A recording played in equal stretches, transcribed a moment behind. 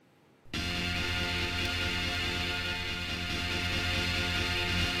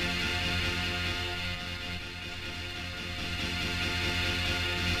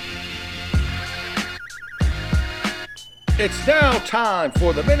It's now time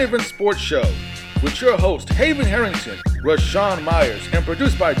for the Main Event Sports Show with your host, Haven Harrington, Rashawn Myers, and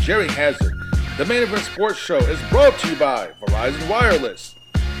produced by Jerry Hazard. The Main Event Sports Show is brought to you by Verizon Wireless,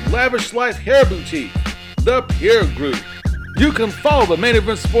 Lavish Life Hair Boutique, The Peer Group. You can follow the Main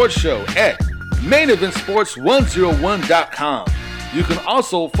Event Sports Show at maineventsports101.com. You can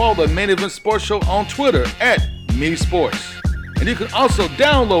also follow the Main Event Sports Show on Twitter at MeSports. And you can also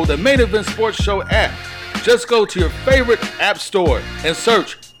download the Main Event Sports Show app. Just go to your favorite app store and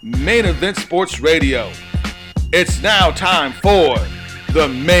search Main Event Sports Radio. It's now time for the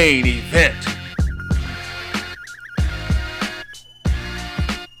main event.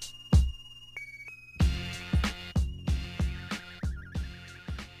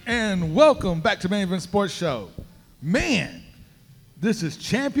 And welcome back to Main Event Sports Show. Man, this is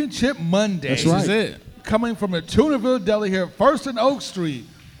Championship Monday. That's right. This is it. Coming from the Tunerville Deli here at First and Oak Street.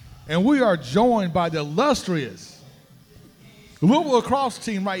 And we are joined by the illustrious Louisville lacrosse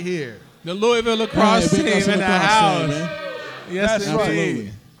team right here. The Louisville lacrosse team in the house. Yes, that's right.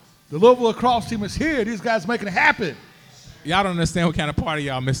 The Louisville lacrosse team is here. These guys making it happen. Y'all don't understand what kind of party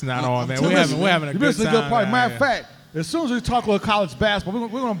y'all missing out on, man. We're We're having a You're good missing time. a good party. Matter of fact, as soon as we talk about college basketball,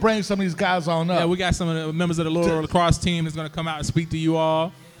 we're going to bring some of these guys on up. Yeah, we got some of the members of the Louisville lacrosse team that's going to come out and speak to you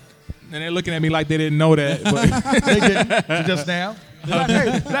all. And they're looking at me like they didn't know that. But They didn't just now.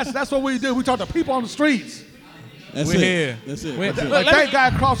 Hey, that's what we do. We talk to people on the streets. we're here. That's it. We're- That's it. Like Let that me- guy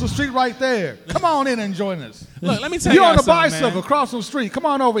across the street right there. Come on in and join us. Look, let me tell You're y'all on the something, bicycle man. across the street. Come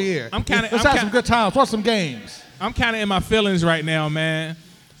on over here. I'm kinda- Let's I'm have some kinda- good times. Watch some games. I'm kind of in my feelings right now, man.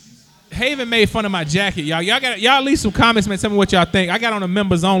 Haven made fun of my jacket, y'all. Y'all leave some comments, man. Tell me what y'all think. I got on a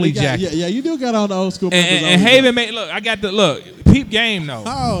members only jacket. Yeah, you do got on the old school. And Haven made I got the peep game though.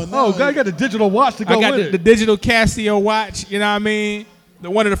 Oh no! Oh, God, you got the digital watch to go I got with the it. digital Casio watch. You know what I mean?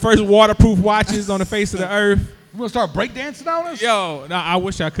 One of the first waterproof watches on the face of the earth. You want to start breakdancing on us? Yo, nah, I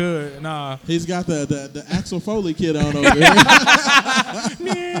wish I could. Nah. He's got the Axel Foley kid on over there.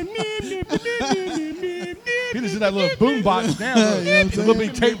 He just did that little boom box now. You know what I'm The saying? little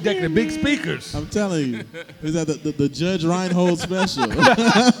big tape deck and the big speakers. I'm telling you, he's at the Judge Reinhold special.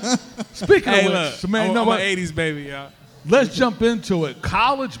 Speaking Hey, of look, which, so man, you know I'm what? an 80s baby, y'all. Let's jump into it.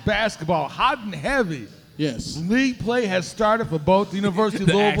 College basketball, hot and heavy. Yes. League play has started for both the University of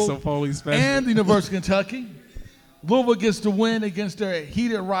The Axel Louisville Foley special. and the University of Kentucky. Louisville gets the win against their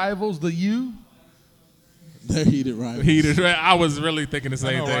heated rivals, the U. They're heated rivals. I was really thinking the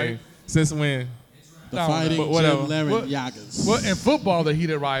same know, thing. right? Since when? The fighting but whatever. Jim Larry What- Yagas. Well, in football, they're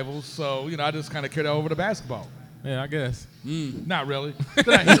heated rivals, so, I just kind of carried over to basketball. Yeah, I guess. Not really.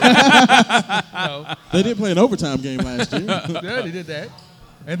 They're not heated rivals. No. They did play an overtime game last year. Yeah, they did that.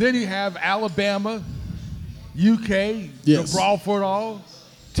 And then you have Alabama, UK, Yes. the brawl for it all.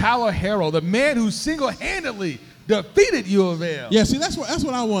 Tyler Harrell, the man who single-handedly defeated U of L. Yeah, see, that's what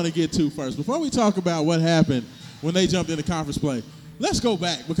I want to get to first. Before we talk about what happened when they jumped into conference play, let's go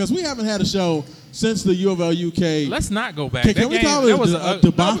back because we haven't had a show since the U of L UK. Let's not go back. Can That we game- call it that was a a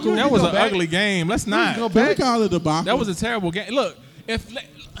debacle? That was Go an back. ugly game. Let's not. Go Can we back. call it a debacle? That was a terrible game. Look, if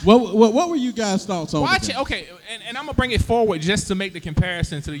What were you guys' thoughts on watch the it, game? okay, and I'm gonna bring it forward just to make the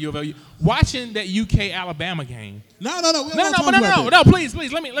comparison to the U of L. Watching that UK Alabama game. No. We don't No, wanna talk about that. no. Please,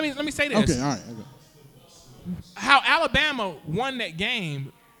 let me say this. Okay, all right. Okay. How Alabama won that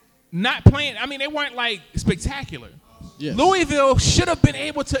game, not playing. I mean, they weren't like spectacular. Yes. Louisville should have been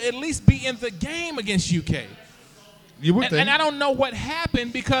able to at least be in the game against UK. You would think. And I don't know what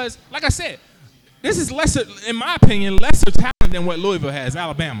happened because, like I said, this is lesser, in my opinion, lesser talent than what Louisville has,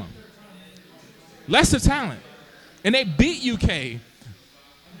 Alabama. Lesser talent. And they beat UK.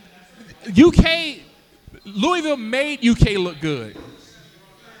 Louisville made UK look good.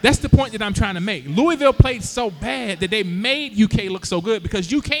 That's the point that I'm trying to make. Louisville played so bad that they made UK look so good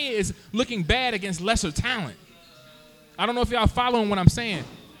because UK is looking bad against lesser talent. I don't know if y'all following what I'm saying.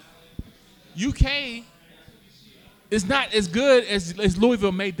 UK is not as good as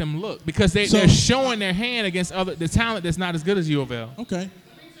Louisville made them look because they're showing their hand against the talent that's not as good as U of L. Okay.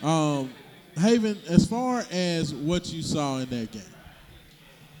 Haven, as far as what you saw in that game,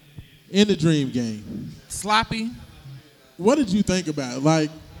 in the dream game, Sloppy. what did you think about it? Like,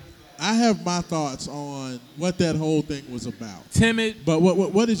 I have my thoughts on what that whole thing was about. Timid. But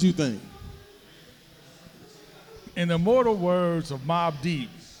what did you think? In the immortal words of Mobb Deep,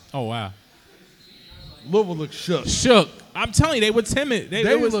 Oh, wow. Louisville looked shook. Shook. I'm telling you, they were timid.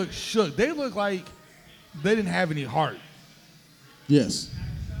 They looked shook. They looked like they didn't have any heart. Yes.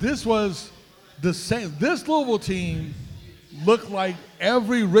 This was the same. This Louisville team looked like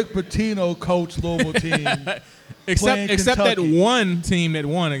every Rick Pitino coach Louisville team. playing Except that Kentucky. one team that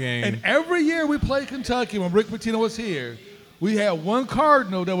won a game. And every year we play Kentucky when Rick Pitino was here, we had one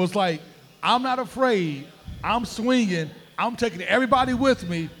Cardinal that was like, I'm not afraid. I'm swinging. I'm taking everybody with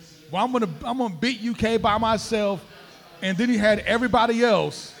me. Well, I'm gonna beat UK by myself. And then he had everybody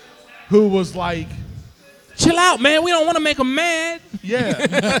else who was like, chill out, man. We don't want to make them mad.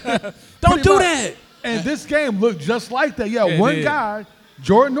 yeah. Don't do that. And this game looked just like that. Yeah, It one did. guy,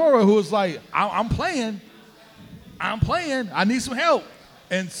 Jordan Nora, who was like, I'm playing. I need some help.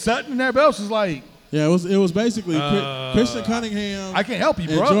 And Sutton and everybody else was like, Yeah, it was basically Christian Cunningham. I can't help you,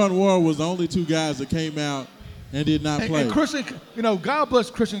 and bro. Jordan Ward was the only two guys that came out and did not play. And Christian, God bless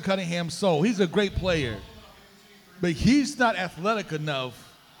Christian Cunningham's soul. He's a great player. But he's not athletic enough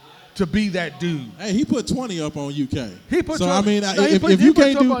to be that dude. Hey, he put 20 up on UK. He put so 20 I mean, no, he if put- you he put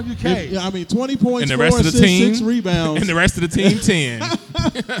can't 20 do, on UK. 20 points, And the 4 rest of the assists, team 6 rebounds. And the rest of the team 10.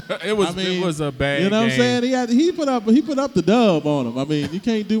 It was a bad You know game. what I'm saying? He put up the dub on him. I mean, you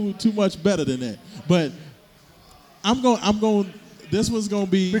can't do too much better than that. But I'm going. This one's going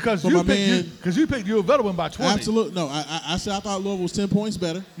to be Because for you my picked, man. because you picked you better one by 20. Absolutely no. I said I thought Louisville was 10 points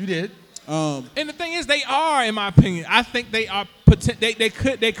better. You did. And the thing is, they are, in my opinion. I think they are.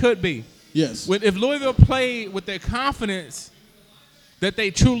 They could be. Yes. If Louisville played with their confidence that they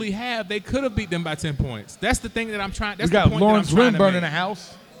truly have, they could have beat them by 10 points. That's the thing that I'm trying. That's We got the point Lawrence that I'm trying Rinburn to in make. the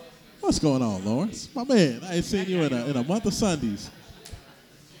house. What's going on, Lawrence? My man, I ain't seen you in a month of Sundays.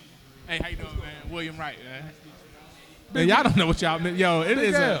 Hey, how you doing, man? William Wright, man. Man, y'all don't know what y'all. Yo, it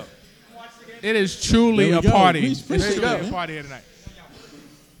is L. it is truly There a we go. party. We It's appreciate truly that, a man. party here tonight.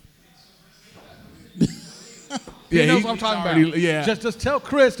 He knows he- what I'm talking already- about. yeah. Just tell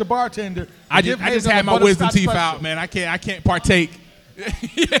Chris, the bartender. I give just Hayes had a my wisdom butterscotch teeth special. out, man. I can't partake.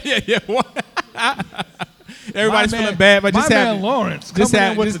 yeah. Everybody's My man- feeling bad, but just my have man Lawrence just coming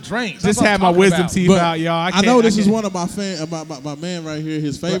have in with just, the drinks. Just That's what have I'm my talking wisdom about. teeth But out, y'all. I know this is can't- one of my man right here.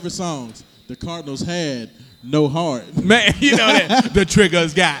 His favorite songs. The Cardinals had no heart. Man, you know that the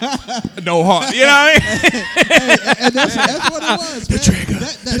triggers got no heart. You know what I mean? And that's what it was. The man. trigger,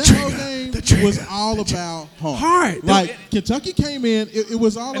 That the whole trigger, game the trigger, was all about heart. Heart. Like Kentucky came in, it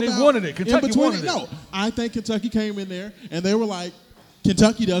was all And they about. wanted it. Kentucky in between wanted it. No, I think Kentucky came in there and they were like,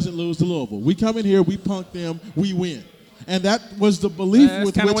 Kentucky doesn't lose to Louisville. We come in here, we punk them, we win. And that was the belief That's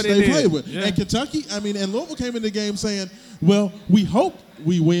with kinda which what they they did. played with. Yeah. And Kentucky, and Louisville came in the game saying, well, we hope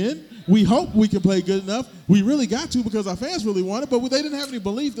we win. We hope we can play good enough. We really got to because our fans really want it, but they didn't have any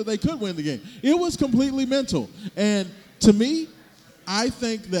belief that they could win the game. It was completely mental. And to me, I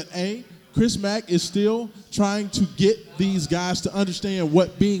think that Chris Mack is still trying to get these guys to understand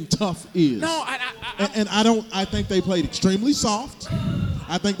what being tough is. No, I think they played extremely soft.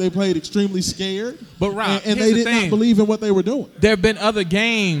 I think they played extremely scared. But, Rob, and here's they the did not thing. believe in what they were doing. there have been other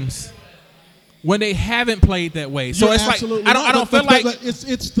games when they haven't played that way. So You're it's like absolutely I don't right, feel like but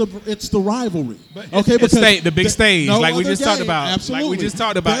it's the rivalry. it's the big stage, no like we other just talked game, about. Absolutely. Like we just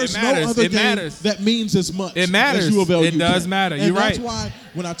talked about. There's It matters. No other It game matters. that means as much. It matters. As U of L It UK. does matter. And You're that's right. why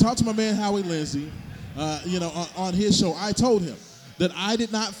when I talked to my man Howie Lindsay, on his show, I told him that I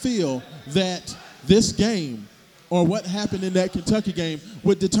did not feel that this game or what happened in that Kentucky game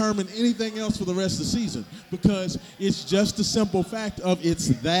would determine anything else for the rest of the season because it's just the simple fact of it's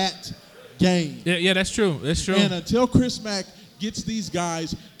that game. Yeah, that's true. That's true. And until Chris Mack gets these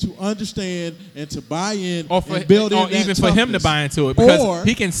guys to understand and to buy in or for, and build in or that even for him to toughness. buy into it, because Or-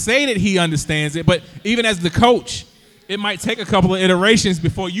 he can say that he understands it, but even as the coach, it might take a couple of iterations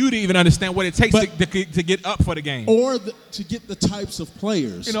before you to even understand what it takes But- to get up for the game. Or to get the types of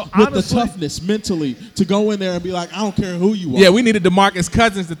players with honestly- the toughness mentally to go in there and be like, I don't care who you are. Yeah, we needed DeMarcus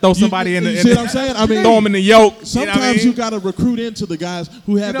Cousins to throw somebody in the. you in see the- what I'm saying? I mean, throw him in the yoke. Sometimes you you got to recruit into the guys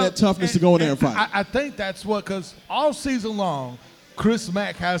who have that toughness to go in there and fight. I think that's what, because all season long, Chris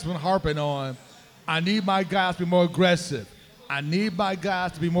Mack has been harping on, I need my guys to be more aggressive. I need my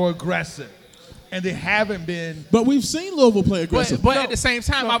guys to be more aggressive. And they haven't been. But we've seen Louisville play aggressive. But No, at the same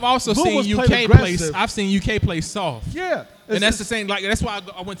time, no, I've also Louisville's seen played UK play. aggressive. I've seen UK play soft. Yeah. And that's the same. Like that's why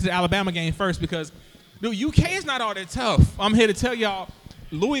I went to the Alabama game first because, dude, UK is not all that tough. I'm here to tell y'all,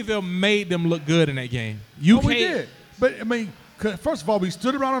 Louisville made them look good in that game. UK, we did. But, I mean, 'cause first of all, we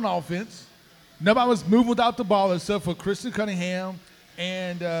stood around on offense. Nobody was moving without the ball except for Christian Cunningham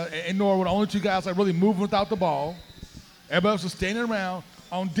and Norwood, the only two guys that really moving without the ball. Everybody else was standing around.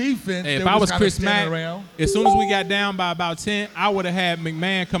 On defense, Hey, they if I were was just kinda Chris standing Mack, around. as soon as we got down by about 10, I would have had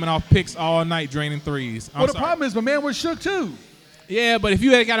McMahon coming off picks all night, draining threes. Well, the problem is my man was shook too. Yeah, but if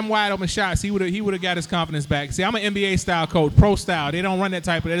you had got him wide open shots, he would have got his confidence back. See, I'm an NBA style coach, pro style. They don't run that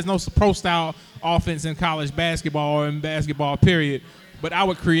type of. There's no pro style offense in college basketball or in basketball, period. But I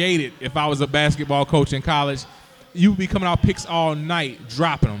would create it if I was a basketball coach in college. You would be coming off picks all night,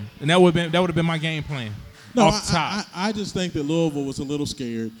 dropping them, and that would have been my game plan. No, off the top. I just think that Louisville was a little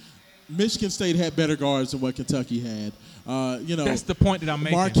scared. Michigan State had better guards than what Kentucky had. That's the point that I'm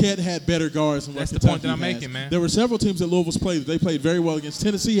making. Marquette had better guards than what That's the Kentucky point that I'm has. making, man. There were several teams that Louisville's played. They played very well against.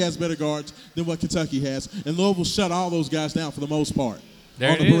 Tennessee has better guards than what Kentucky has, and Louisville shut all those guys down for the most part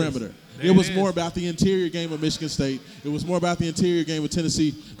There on the it is. perimeter. There It was it more is. about the interior game of Michigan State. It was more about the interior game of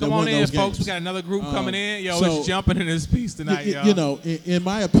Tennessee. Come that on won in, those folks. games. We got another group coming in. Yo, so- it's jumping in this piece tonight, yo. You know, in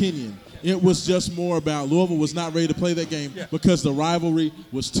my opinion, it was just more about Louisville was not ready to play that game because the rivalry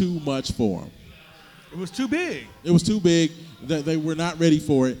was too much for them. It was too big. It was too big that they were not ready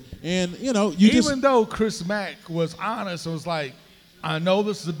for it. And, Even though Chris Mack was honest, it was like, I know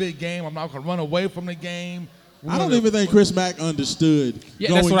this is a big game. I'm not going to run away from the game. I don't even think Chris Mack understood.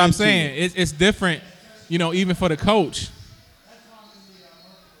 Yeah, that's what I'm into saying. it. It's different, even for the coach.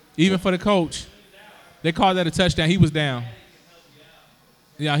 Even for the coach, they called that a touchdown. He was down.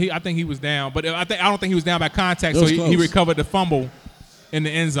 Yeah, I think he was down, but I don't think he was down by contact. It So was he close. recovered the fumble in the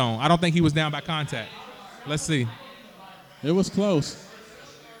end zone. I don't think he was down by contact. Let's see. It was close.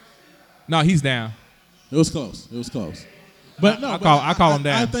 No, he's down. It was close. It was close. But no, I call him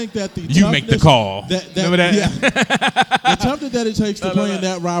down. I think that the You make the toughness call. Remember Remember that? Yeah. The toughness that it takes to play in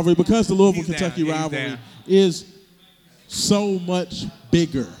that rivalry, because the Louisville-Kentucky down. Yeah, he's rivalry down. is so much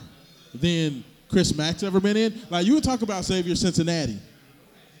bigger than Chris Mack's ever been in. Like, you would talk about Xavier Cincinnati.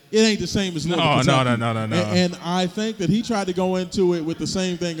 It ain't the same as Louisville, Kentucky. No. And I think that he tried to go into it with the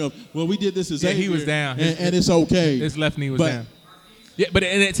same thing of, well, we did this as Yeah, Xavier. he was down. And it's okay. His left knee was But down. Yeah, but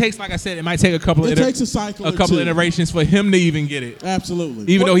it takes, like I said, it might take a couple It of takes a cycle or couple two. of iterations for him to even get it. Absolutely.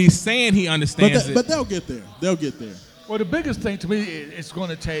 Even though he's saying he understands it. But they'll get there. They'll get there. Well, the biggest thing to me, it's going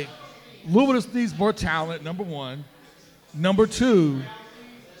to take Louisville just needs more talent, number one. Number two,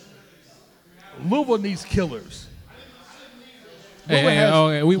 Louisville needs killers. We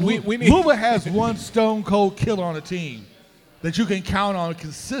need. Louisville has one stone cold killer on the team that you can count on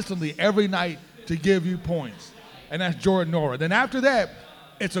consistently every night to give you points, and that's Jordan Nora. Then after that,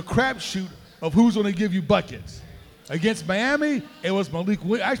 it's a crapshoot of who's going to give you buckets. Against Miami, it was Malik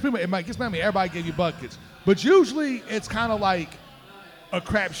Williams. Actually, against Miami, everybody gave you buckets. But usually, it's kind of like a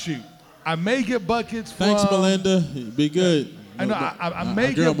crapshoot. I may get buckets from. Thanks, Melinda. Be good. I know. I Our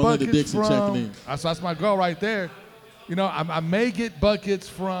may girl get Melinda buckets Dixon checking from. in. That's my girl right there. I may get buckets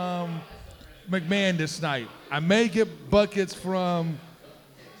from McMahon this night. I may get buckets from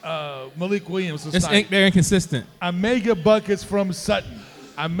Malik Williams this night. They're inconsistent. I may get buckets from Sutton.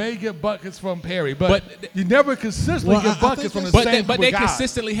 I may get buckets from Perry. But But- you never consistently Well, get I buckets think from the that's- same But they guys.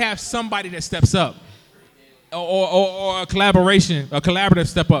 consistently have somebody that steps up, or a collaboration, a collaborative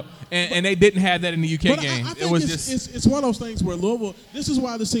step up, and they didn't have that in the UK But game. I think It was it's one of those things where Louisville, this is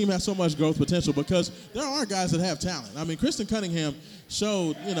why this team has so much growth potential, because there are guys that have talent. I mean, Kristen Cunningham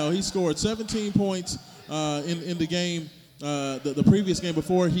showed, he scored 17 points in the game, the previous game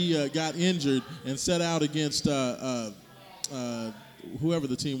before he got injured and set out against whoever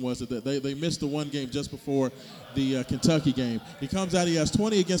the team was. That they missed the one game just before the Kentucky game. He comes out, he has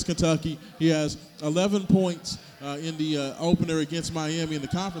 20 against Kentucky. He has 11 points in the opener against Miami in the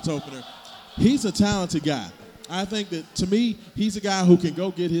conference opener. He's a talented guy. I think that, to me, he's a guy who can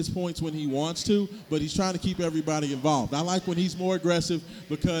go get his points when he wants to, but he's trying to keep everybody involved. I like when he's more aggressive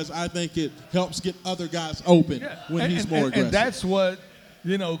because I think it helps get other guys open when he's more aggressive. And that's what,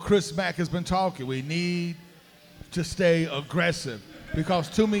 Chris Mack has been talking. We need to stay aggressive because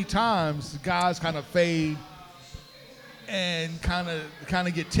too many times guys kind of fade and kind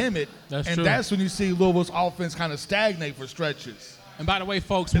of get timid. That's true. That's when you see Louisville's offense kind of stagnate for stretches. And by the way,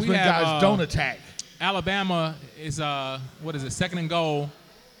 folks, It's we when have guys don't attack. Asabama is second and goal.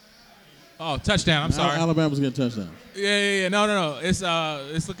 Oh, touchdown! I'm sorry. Alabama's getting touchdown. Yeah. No. It's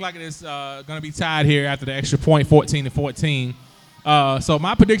looked like it's going to be tied here after the extra point, 14-14. So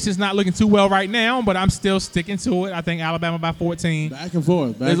my prediction's not looking too well right now, but I'm still sticking to it. I think Alabama by 14. Back and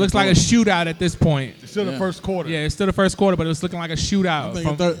forth. It looks like a shootout at this point. It's still the first quarter. Yeah, it's still the first quarter, but it's looking like a shootout.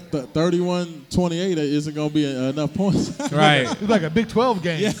 I think 31-28 isn't going to be enough points. Right. It's like a Big 12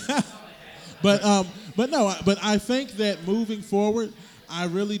 game. But I think that moving forward, I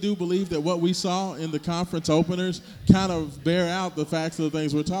really do believe that what we saw in the conference openers kind of bear out the facts of the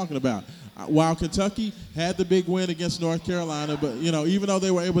things we're talking about. While Kentucky had the big win against North Carolina, but even though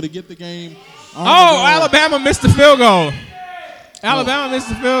they were able to get the game on the board, Alabama missed the field goal. Alabama missed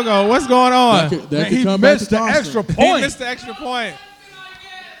the field goal. What's going on? that could He come back missed to the cost extra them. He point. missed the extra point.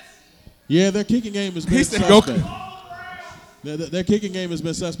 Yeah, their kicking game has been He said, "Go." suspect. Their kicking game has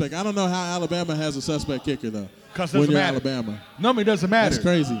been suspect. I don't know how Alabama has a suspect kicker though. 'Cause it when doesn't you're matter. Alabama, No, it doesn't matter. that's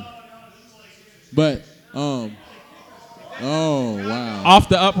crazy. But Oh, wow. Off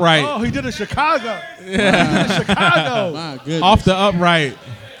the upright. Oh, he did it Chicago. Yeah. He did it Chicago. My goodness. Off the upright.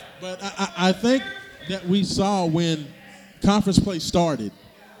 But I think that we saw when conference play started,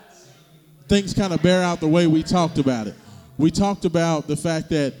 things kind of bear out the way we talked about it. We talked about the fact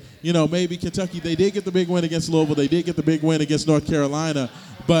that, maybe Kentucky, they did get the big win against Louisville. They did get the big win against North Carolina.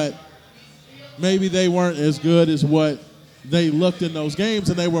 But maybe they weren't as good as what they looked in those games,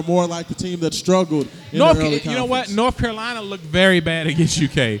 and they were more like the team that struggled in the early conference. You know what? North Carolina looked very bad against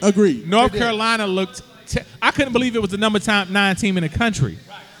UK. Agreed. North Carolina looked I couldn't believe it was the number 9 team in the country.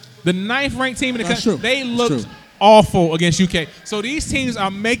 The 9th ranked team in the country. They looked awful against UK. So these teams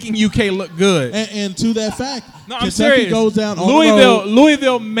are making UK look good. And to that fact, no, I'm Kentucky serious. goes down on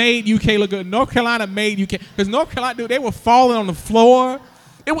Louisville made UK look good. North Carolina made UK because North Carolina, dude, they were falling on the floor.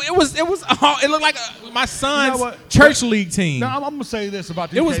 It looked like my son's church league team. No, I'm gonna say this about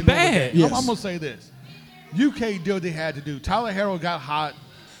the UK. It was bad. Yes. I'm gonna say this. UK did what they had to do. Tyler Harrell got hot.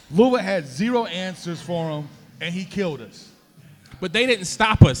 Louisville had 0 answers for him, and he killed us. But they didn't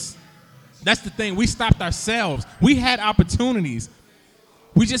stop us. That's the thing. We stopped ourselves. We had opportunities.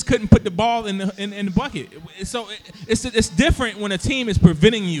 We just couldn't put the ball in the bucket. So it's different when a team is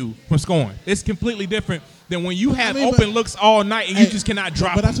preventing you from scoring. It's completely different than when you have open looks all night and you just cannot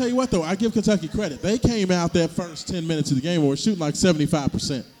drop But them. I tell you what, though, I give Kentucky credit. They came out that first 10 minutes of the game and were shooting like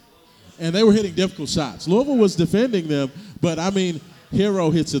 75%. And they were hitting difficult shots. Louisville was defending them, but,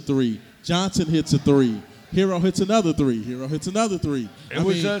 Hero hits a 3. Johnson hits a 3. Hero hits another 3. Hero hits another 3.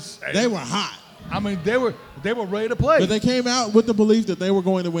 They were hot. They were ready to play. But they came out with the belief that they were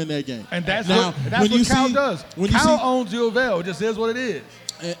going to win that game. And that's what Cal does. Cal owns U of L. It just is what it is.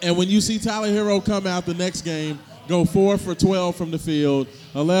 And when you see Tyler Hero come out the next game, go 4 for 12 from the field,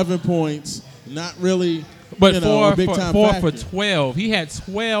 11 points, not really but a big-time four factor. for 12. He had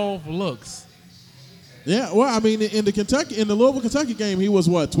 12 looks. Yeah, well, in the Louisville, Kentucky game, he was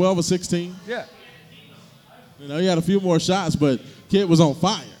 12 or 16? Yeah. He had a few more shots, but kid was on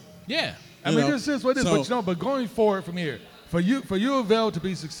fire. Yeah. This is what it is. But going forward from here, for U of L to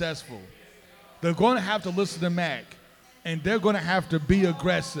be successful, they're going to have to listen to Mac, and they're going to have to be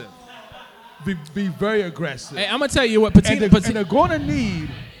aggressive, be very aggressive. Hey, I'm gonna tell you what, and they're going to need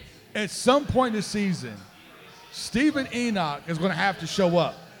at some point this season, Stephen Enoch is going to have to show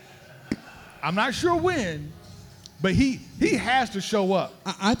up. I'm not sure when, but he has to show up.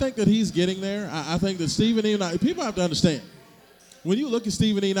 I think that he's getting there. I think that Stephen Enoch, people have to understand, when you look at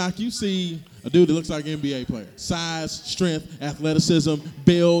Stephen Enoch, you see a dude that looks like an NBA player. Size, strength, athleticism,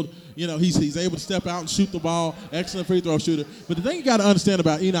 build. He's able to step out and shoot the ball. Excellent free throw shooter. But the thing you got to understand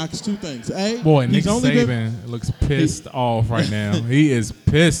about Enoch is 2 things. Nick Saban looks pissed off right now. He is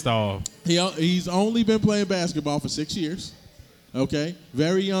pissed off. He's only been playing basketball for 6 years. Okay?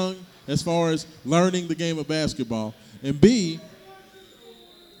 Very young as far as learning the game of basketball. And B,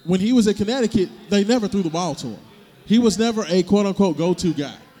 when he was at Connecticut, they never threw the ball to him. He was never a quote-unquote go-to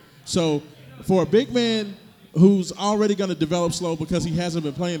guy. So for a big man who's already going to develop slow because he hasn't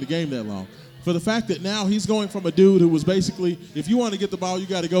been playing the game that long, for the fact that now he's going from a dude who was basically, if you want to get the ball, you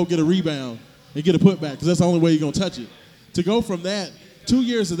got to go get a rebound and get a putback because that's the only way you're going to touch it. To go from that, 2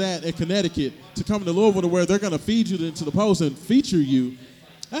 years of that at Connecticut, to coming to Louisville to where they're going to feed you into the post and feature you,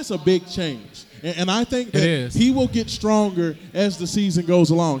 that's a big change. And I think that he will get stronger as the season goes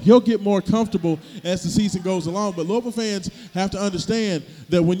along. He'll get more comfortable as the season goes along. But Louisville fans have to understand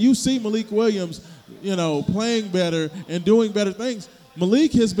that when you see Malik Williams, playing better and doing better things,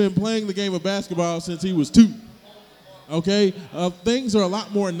 Malik has been playing the game of basketball since he was 2. Okay? Things are a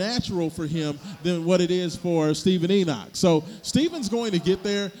lot more natural for him than what it is for Stephen Enoch. So Stephen's going to get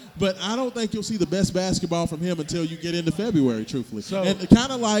there, but I don't think you'll see the best basketball from him until you get into February, truthfully. And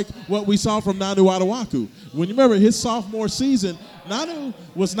kind of like what we saw from Nanu Adawaku. When you remember his sophomore season, Nanu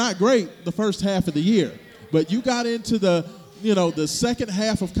was not great the first half of the year, but you got into the second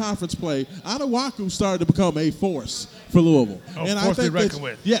half of conference play, Adawaku started to become a force for Louisville. And I think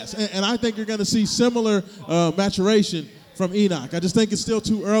with. Yes, and I think you're going to see similar maturation from Enoch. I just think it's still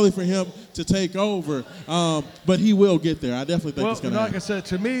too early for him to take over, but he will get there. I definitely think it's going to happen. Like I said,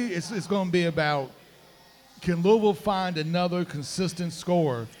 to me, it's going to be about, can Louisville find another consistent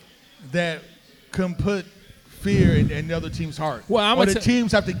scorer that can put fear in the other team's heart? Or the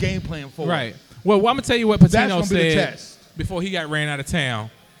teams have to game plan for. Right. Well, I'm going to tell you what Patino said before he got ran out of town.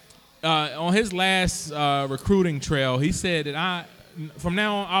 On his last recruiting trail, he said that from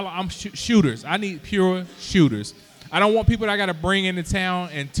now on, I'm shooters. I need pure shooters. I don't want people that I got to bring into town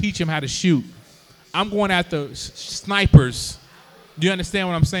and teach them how to shoot. I'm going after snipers. Do you understand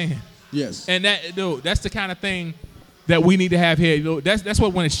what I'm saying? Yes. And that's the kind of thing that we need to have here. That's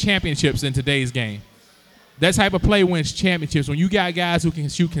what wins championships in today's game. That type of play wins championships. When you got guys who can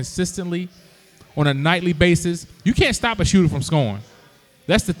shoot consistently on a nightly basis, you can't stop a shooter from scoring.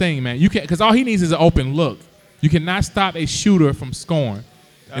 That's the thing, man. You can't, because all he needs is an open look. You cannot stop a shooter from scoring.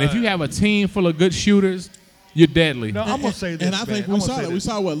 And if you have a team full of good shooters, you're deadly. No, I'm going to say this, And I think man. we saw that. We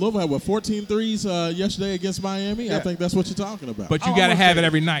saw what Louisville had, 14 threes yesterday against Miami? Yeah. I think that's what you're talking about. But you I'm got to gonna have say it this.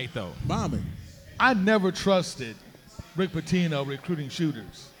 every night, though. bombing. I never trusted Rick Pitino recruiting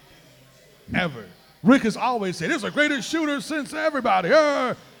shooters. Ever. Rick has always said, this is the greatest shooter since everybody.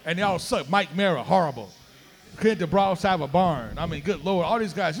 And they all suck. Mike Mara, horrible. Clint DeBrow, have a barn. I mean, good Lord. All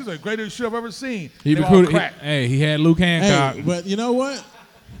these guys, he's the greatest shooter I've ever seen. He They all recruited. crack. He had Luke Hancock. Hey, but you know what?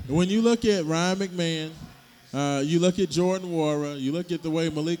 When you look at Ryan McMahon, you look at Jordan Nwora, you look at the way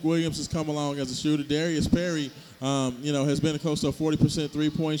Malik Williams has come along as a shooter. Darius Perry, has been close to a 40%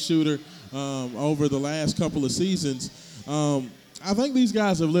 three-point shooter over the last couple of seasons. I think these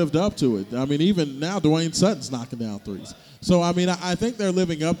guys have lived up to it. I mean, even now Dwayne Sutton's knocking down threes. So, I mean, I think they're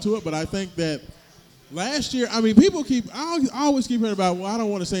living up to it, but I think that last year, I mean, I always keep hearing about, well, I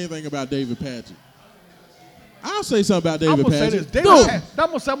don't want to say anything about David Padgett. I'll say something about David I'm going to say this. Padgett. I'm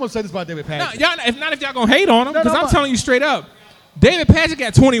going to say this about David No, Padgett. y'all, if y'all gonna hate on him, No, because I'm but- telling you straight up, David Padgett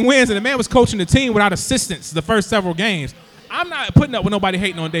got 20 wins, and the man was coaching the team without assistance the first several games. I'm not putting up with nobody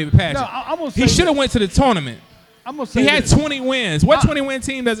hating on David Padgett. No, I'm gonna say he should have this. went to the tournament. I'm going to say He had this. 20 wins. What 20-win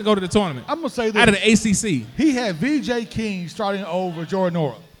team doesn't go to the tournament? I'm going to say this. Out of the ACC. He had VJ King starting over Jordan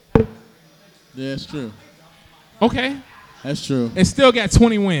Nwora. Yeah, that's true. Okay. That's true. And still got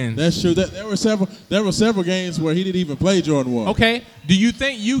 20 wins. That's true. There were several games where he didn't even play Jordan Wall. Okay. Do you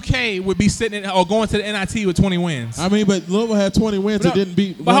think UK would be sitting or going to the NIT with 20 wins? I mean, but Louisville had 20 wins and didn't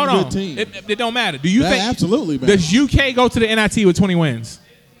beat But one hold good on. team. It don't matter. Do you That think absolutely man. does UK go to the NIT with 20 wins?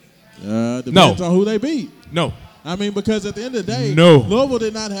 Depends on who they beat. No. I mean, because at the end of the day, No. Louisville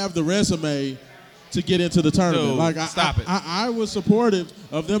did not have the resume to get into the tournament. No, stop it. I was supportive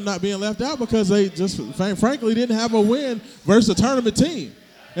of them not being left out because they just, frankly, didn't have a win versus a tournament team.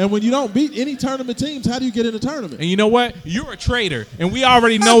 And when you don't beat any tournament teams, how do you get in the tournament? And you know what? You're a traitor, and we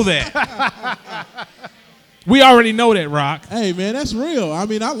already know that. We already know that, Rock. Hey, man, that's real. I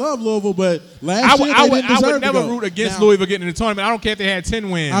mean, I love Louisville, but last year they didn't I deserve would to never go. root against Now, Louisville getting in the tournament. I don't care if they had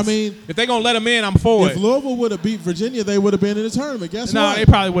 10 wins. I mean, if they're going to let them in, I'm for If it. Louisville would have beat Virginia, they would have been in the tournament. Guess No, what? they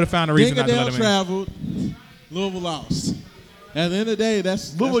probably would have found a reason not to let Dingadale them in. traveled. Louisville lost. At the end of the day,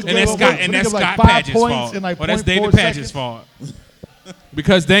 that's Louisville the And that's Well, Scott, what, and we that's give, like, Scott 5 Padgett's points fault. in, like, Or that's 0.4 David Padgett's seconds? fault.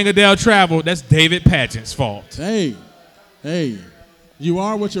 Because Dingadale traveled, that's David Padgett's fault. Hey, you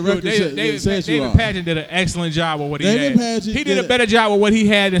are what your Dude, record says you David are. Padgett did an excellent job with what he David had. Padgett He did a did- better job with what he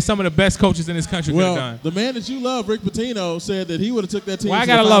had than some of the best coaches in this country could have Well, done. the man that you love, Rick Pitino, said that he would have took that team Well, I to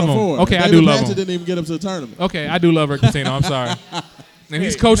gotta the love Final him. Four. Okay, I David do love Padgett him. didn't even get him to the tournament. Okay, I do love Rick Pitino. I'm sorry. And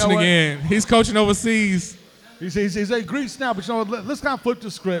he's Hey, coaching you know what? again. He's coaching overseas. He's a Greece now, but you know what? Let's kind of flip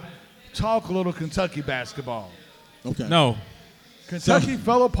the script. Talk a little Kentucky basketball. Okay. No. Kentucky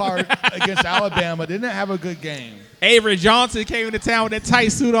fell apart against Alabama. Didn't have a good game. Avery Johnson came into town with that tight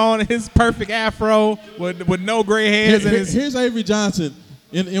suit on and his perfect afro with no gray hairs in his. Here's Avery Johnson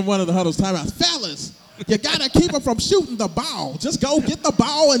in one of the huddles timeouts. Fellas, you got to keep him from shooting the ball. Just go get the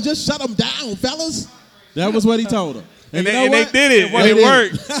ball and just shut him down, fellas. That was what he told them. And you they know what? did it. They It did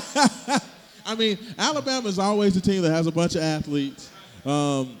worked. I mean, Alabama is always a team that has a bunch of athletes.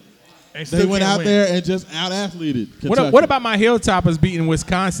 And They still went can't out win. there and just out-athleted Kentucky. What about my Hilltoppers beating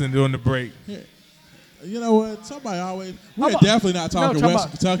Wisconsin during the break? You know what? Somebody always. We're I'm a- definitely not talking No, West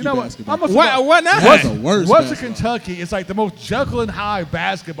Kentucky you know what? basketball. I'm a- What not? That's the worst Western basketball. Kentucky is like the most Jekyll and Hyde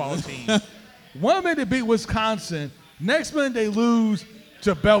basketball team. One minute they beat Wisconsin, next minute they lose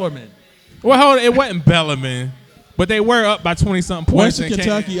to Bellarmine. Well, hold on. It wasn't Bellarmine, but they were up by 20-something points. Western and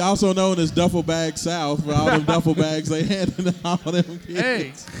Kentucky, also known as Duffel Bag South, for all them duffel bags they had in all them kids.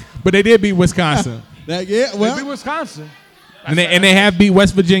 Hey, But they did beat Wisconsin. Well, they beat Wisconsin. and they have beat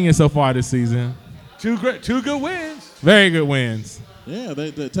West Virginia so far this season. Two good wins. Very good wins. yeah,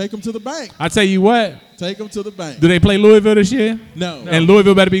 they take them to the bank. I tell you what, Take them to the bank. do they play Louisville this year? No. And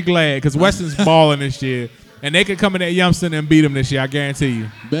Louisville better be glad because Western's balling this year. And they could come in at Youngstown and beat them this year, I guarantee you.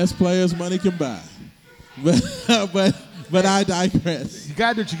 Best players money can buy. But I digress. You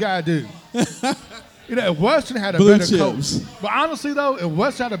gotta do what you gotta do. You know, if Western had a Blue better chips. coach. But honestly though, if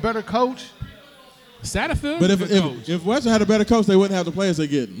Western had a better coach, Satterfield? But is a good coach. if Western had a better coach, they wouldn't have the players they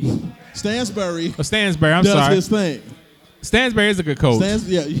get. Stansbury Or Stansbury, I'm does sorry. his thing. Stansbury is a good coach.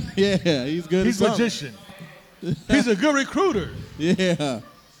 Yeah, he's good. he's at a something. magician. He's a good recruiter. Yeah.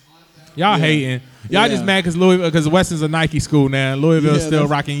 Y'all hating. Y'all just mad because Western's a Nike school now. Louisville's Yeah, still that's-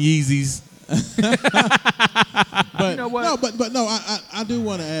 rocking Yeezys. But You know what? no, I do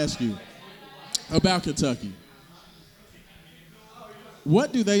want to ask you. about Kentucky.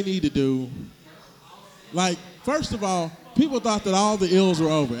 What do they need to do? Like, first of all, people thought that all the ills were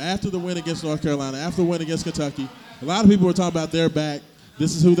over after the win against North Carolina, after the win against Kentucky. A lot of people were talking about they're back.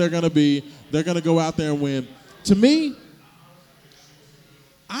 This is who they're going to be. They're going to go out there and win. To me,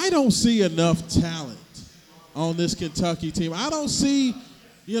 I don't see enough talent on this Kentucky team. I don't see,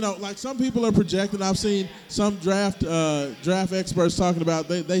 like some people are projecting. I've seen some draft experts talking about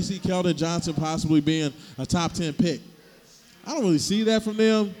they see Keldon Johnson possibly being a top 10 pick. I don't really see that from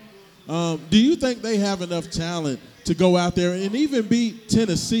them. Do you think they have enough talent to go out there and even beat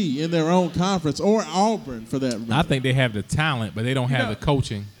Tennessee in their own conference or Auburn for that matter? I think they have the talent, but they don't have the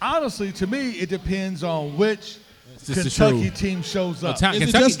coaching. Honestly, to me, it depends on which This is Kentucky true. team shows up. Is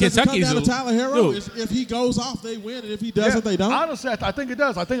it just does it come Kentucky's down to Tyler Hero? dude. If he goes off, they win, and if he doesn't, they don't? Honestly, I think it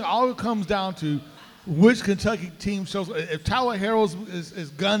does. I think all it comes down to which Kentucky team shows up. If Tyler Hero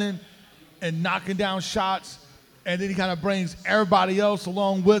is gunning and knocking down shots, and then he kind of brings everybody else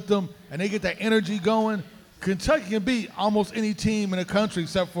along with them, and they get that energy going, Kentucky can beat almost any team in the country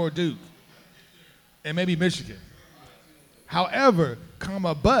except for Duke and maybe Michigan. However,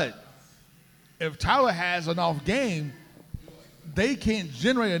 but if Tyler has an off game, they can't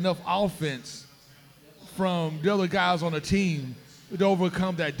generate enough offense from the other guys on the team to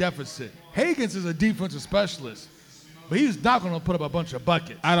overcome that deficit. Hagans is a defensive specialist, but he's not going to put up a bunch of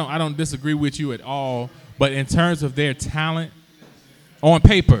buckets. I don't disagree with you at all, but in terms of their talent, on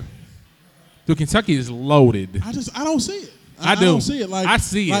paper, dude, Kentucky is loaded. I don't see it. I do. I don't see it. I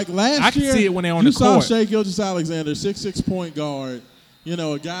see it. Like last I can year, see it when they're on you the court. saw Shai Gilgeous-Alexander, 6'6" point guard,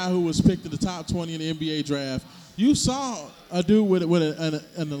 a guy who was picked in the top 20 in the NBA draft. You saw a dude with an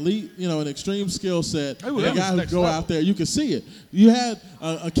elite, an extreme skill set, a guy who go out there. You could see it. You had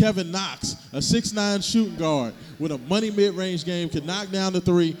a Kevin Knox, a 6'9" shooting guard with a money mid-range game, could knock down the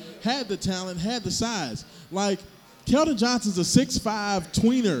three, had the talent, had the size. Like, Keldon Johnson's a 6'5"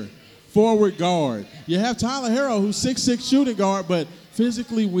 tweener forward guard. You have Tyler Hero, who's 6'6" shooting guard, but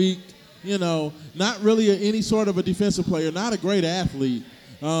physically weak, not really any sort of a defensive player, not a great athlete.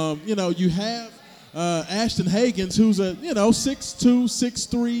 You have Ashton Hagans, who's a 6'2",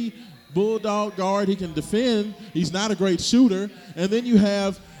 6'3" bulldog guard. He can defend. He's not a great shooter. And then you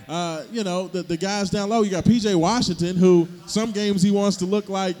have the guys down low. You got P.J. Washington, who some games he wants to look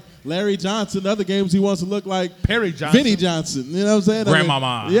like Larry Johnson. Other games he wants to look like Perry Johnson. Vinny Johnson. You know what I'm saying?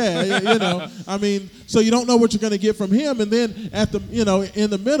 Grandmama. So you don't know what you're going to get from him. And then at the in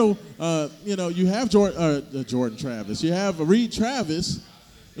the middle, you have Jordan Travis. You have Reed Travis,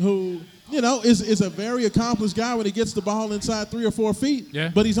 who is a very accomplished guy when he gets the ball inside 3 or 4 feet.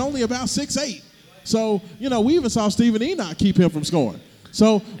 Yeah. But he's only about 6'8". So we even saw Stephen Enoch keep him from scoring.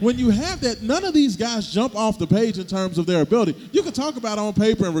 So when you have that, none of these guys jump off the page in terms of their ability. You can talk about on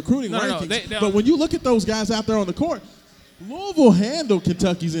paper and recruiting rankings, but when you look at those guys out there on the court, Louisville handled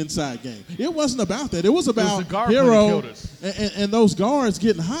Kentucky's inside game. It wasn't about that. It was about Hero and those guards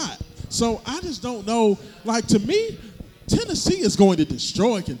getting hot. So I just don't know. Like, to me, Tennessee is going to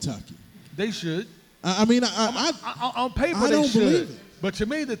destroy Kentucky. They should. On paper, I they don't should. believe it. But to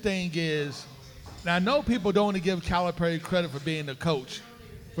me, the thing is, now I know people don't want to give Calipari credit for being a coach,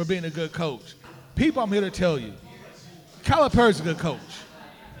 for being a good coach. People, I'm here to tell you, Calipari's a good coach.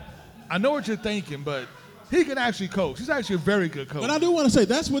 I know what you're thinking, but he can actually coach. He's actually a very good coach. But I do want to say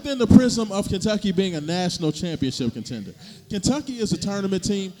that's within the prism of Kentucky being a national championship contender. Kentucky is a tournament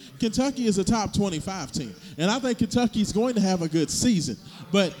team. Kentucky is a top 25 team. And I think Kentucky's going to have a good season.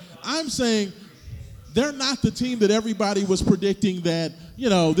 But I'm saying they're not the team that everybody was predicting that,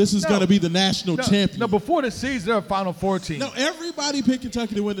 this is going to be the national champion. No, before the season, they're a Final Four team. No, everybody picked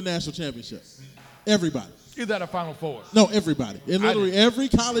Kentucky to win the national championship. Everybody. Is that a Final Four? No, everybody. And literally every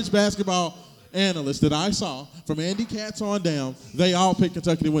college basketball analyst that I saw, from Andy Katz on down, they all picked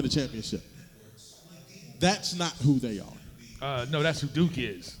Kentucky to win the championship. That's not who they are. No, that's who Duke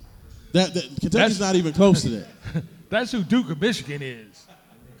is. Kentucky's not even close to that. That's who Duke of Michigan is.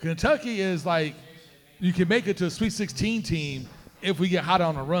 Kentucky is like, you can make it to a Sweet 16 team if we get hot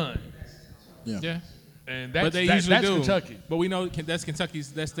on a run. Yeah. And But they usually that's do. Kentucky. But we know that's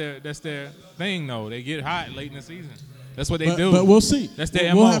Kentucky's. That's their thing, though. They get hot late in the season. That's what they do. But we'll see. That's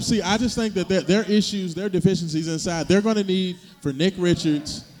their We'll MO. have to see. I just think that their issues, their deficiencies inside, they're going to need for Nick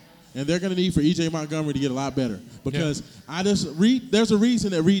Richards, and they're going to need for E.J. Montgomery to get a lot better. Because there's a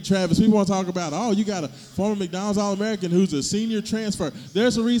reason that Reed Travis, people want to talk about, you got a former McDonald's All-American who's a senior transfer.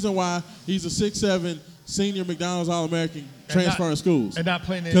 There's a reason why he's a 6'7", senior McDonald's All-American transferring schools. And not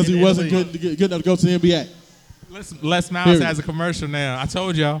playing because he wasn't good enough to go to the NBA. Les Miles has a commercial now. I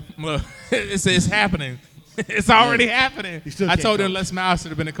told y'all. Look, it's happening. It's already happening. still I can't told them coach. Les Miles should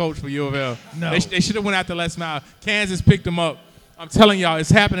have been the coach for U of L. No. They should have went after Les Miles. Kansas picked him up. I'm telling y'all, it's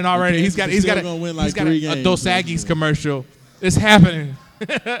happening already. He's got Kansas is still gonna win like 3 a games. Dos Aggies commercial. It's happening.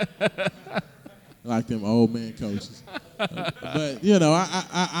 Like them old man coaches. But, you know,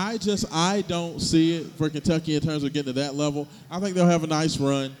 I don't see it for Kentucky in terms of getting to that level. I think they'll have a nice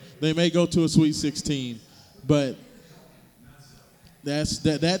run. They may go to a Sweet 16, but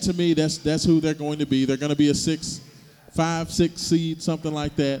that to me, that's who they're going to be. They're going to be a 5, 6 seed, something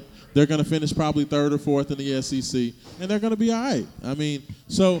like that. They're going to finish probably 3rd or 4th in the SEC, and they're going to be all right.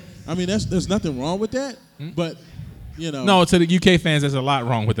 There's nothing wrong with that, but, you know. No, to the UK fans, there's a lot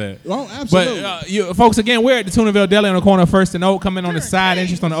wrong with that. Oh, absolutely. But, folks, again, we're at the Tunaville Deli on the corner of 1st and Oak, coming on the side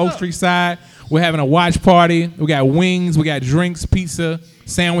entrance on the Oak Street side. We're having a watch party. We got wings. We got drinks, pizza,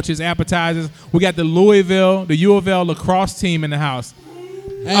 sandwiches, appetizers. We got the U of L lacrosse team in the house.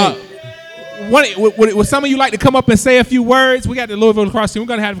 Hey. Would some of you like to come up and say a few words? We got the Louisville lacrosse team. We're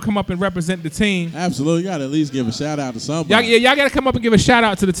going to have them come up and represent the team. Absolutely. You got to at least give a shout-out to somebody. Y'all got to come up and give a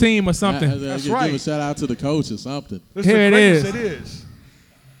shout-out to the team or something. That's Give right. a shout-out to the coach or something. This Here the it greatest is. It is.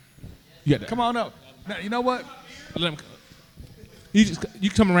 You got that. Come on up. Now, you know what? Let him,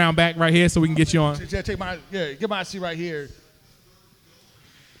 you come around back right here so we can get you on. Get my seat right here.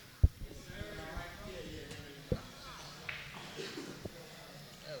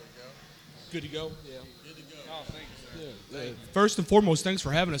 Good to go? Yeah. Good to go. Oh, thanks. Yeah. First and foremost, thanks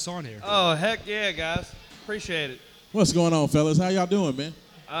for having us on here. Oh, heck yeah, guys. Appreciate it. What's going on, fellas? How y'all doing, man?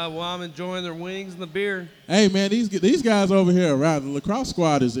 Well, I'm enjoying their wings and the beer. Hey, man, these guys over here around the lacrosse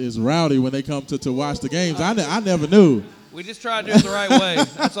squad is rowdy when they come to watch the games. I never knew. We just try to do it the right way.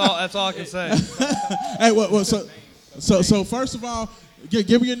 That's all I can say. Hey, so first of all,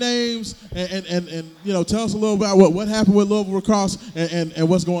 give me your names and you know, tell us a little about what happened with Louisville Lacrosse and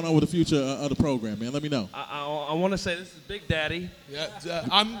what's going on with the future of the program, man. Let me know. I want to say this is Big Daddy. Yeah,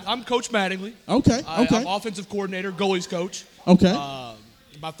 I'm Coach Mattingly. Okay. I'm offensive coordinator, goalies coach. Okay.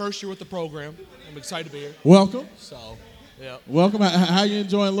 My first year with the program. I'm excited to be here. Welcome. So, yeah. Welcome. How you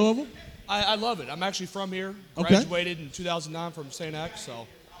enjoying Louisville? I love it. I'm actually from here. Okay. Graduated in 2009 from St. X, so.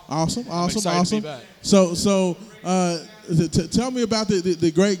 Awesome. excited to be back. So tell me about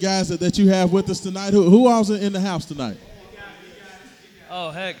the great guys that you have with us tonight. Who all's in the house tonight?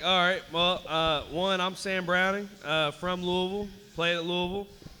 Oh, heck. All right. Well, one, I'm Sam Browning from Louisville, played at Louisville.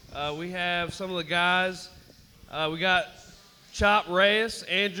 We have some of the guys. We got Chop Reyes,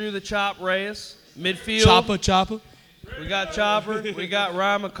 Andrew the Chop Reyes, midfield. Chopper. We got Chopper. We got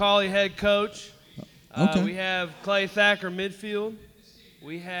Ryan McCauley, head coach. Okay. We have Clay Thacker, midfield.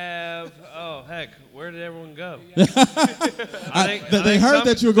 We have, where did everyone go? They heard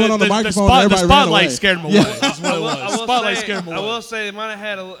that you were going on the microphone. And everybody ran away. Scared them away. That's what it was. Spotlight scared them away. I will say they might have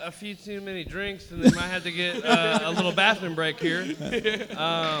had a few too many drinks, and they might have to get a little bathroom break here. But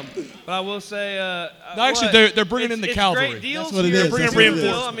I will say, No, actually, they're bringing in the it's cavalry. Great deals That's what it here. is. Bringing That's what it is.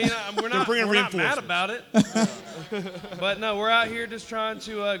 reinforcements. I mean, we're bringing not mad reinforcements. about it. But no, we're out here just trying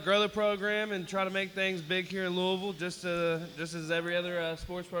to grow the program and try to make things big here in Louisville, just as every other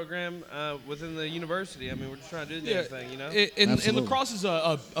sports program within the university. I mean, we're just trying to do the damn thing, you know? And lacrosse is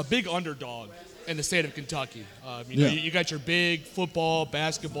a big underdog in the state of Kentucky. You got your big football,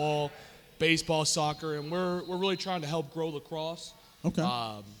 basketball, baseball, soccer, and we're really trying to help grow lacrosse. Okay.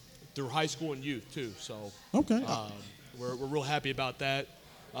 Through high school and youth too. So Okay. we're real happy about that.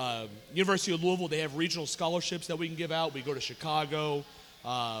 University of Louisville, they have regional scholarships that we can give out. We go to Chicago,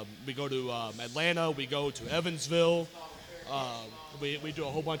 we go to Atlanta, we go to Evansville. We do a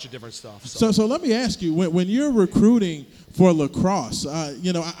whole bunch of different stuff. So let me ask you, when you're recruiting for lacrosse,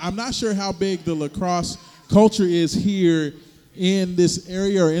 I'm not sure how big the lacrosse culture is here in this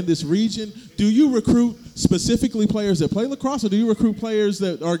area or in this region. Do you recruit specifically players that play lacrosse, or do you recruit players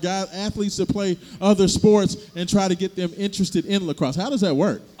that are athletes that play other sports and try to get them interested in lacrosse? How does that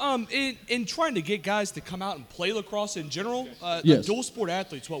work? In trying to get guys to come out and play lacrosse in general, Yes. a dual sport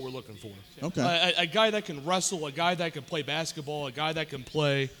athlete's what we're looking for. Okay. A guy that can wrestle, a guy that can play basketball, a guy that can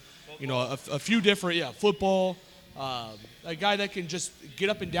play, a few different, football. A guy that can just get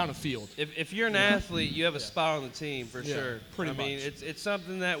up and down a field. If you're an athlete, you have a spot on the team for sure. Pretty I mean, much. it's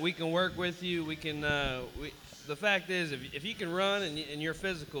something that we can work with you. We can. The fact is, if you can run and you're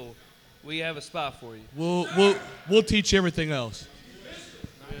physical, we have a spot for you. We'll teach you everything else.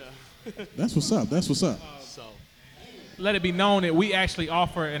 That's what's up. So Let it be known that we actually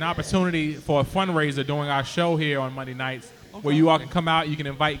offer an opportunity for a fundraiser during our show here on Monday nights, where you all can come out, you can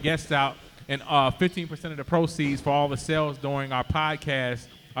invite guests out, and 15% of the proceeds for all the sales during our podcast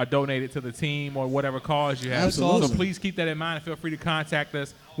are donated to the team or whatever cause you have. Absolutely. So please keep that in mind and feel free to contact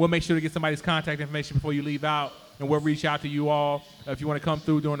us we'll make sure to get somebody's contact information before you leave out, and we'll reach out to you all if you want to come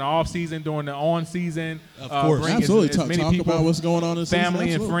through during the off season, during the on season. Of course. bring Absolutely. as many Talk people, about what's going on in the season. family and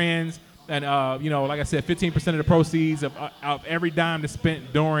Absolutely. friends. And, like I said, 15% of the proceeds of every dime that's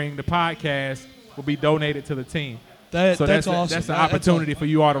spent during the podcast will be donated to the team. That's awesome. That's That's an opportunity for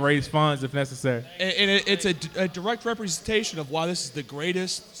you all to raise funds if necessary. And it's a direct representation of why this is the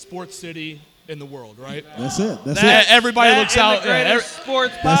greatest sports city in the world, right? That's it. That's That- it. everybody that looks is out. The greatest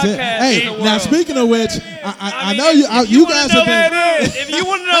sports That's it. podcast Hey, in the now world. speaking of which, I mean, know if you wanna guys know have been. the truth, if you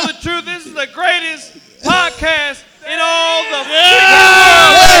want to know the truth, this is the greatest podcast in all the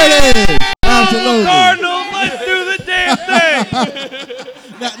There it is. Absolutely. Cardinals. Let's do the damn thing.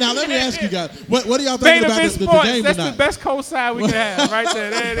 Now let me ask you guys, what do y'all Main think about event the sports. game That's tonight? the best cosign we can have right there.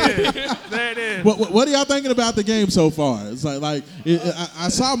 There it is. There it is. What are y'all thinking about the game so far? It's I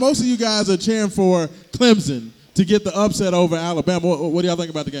saw most of you guys are cheering for Clemson to get the upset over Alabama. What do y'all think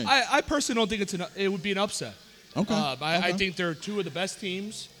about the game? I personally don't think it would be an upset. Okay. I Okay. think they're two of the best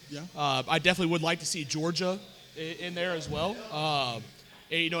teams. Yeah. I definitely would like to see Georgia in there as well.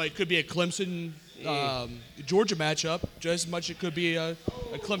 It could be a Clemson Georgia matchup just as much as it could be a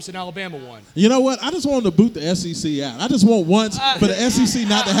Clemson Alabama one. You know what? I just want them to boot the SEC out. I just want once for the SEC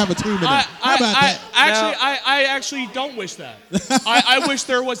not to have a team in there. How about that? I actually don't wish that. I wish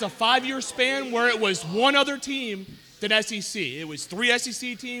there was a 5-year span where it was one other team than SEC. It was 3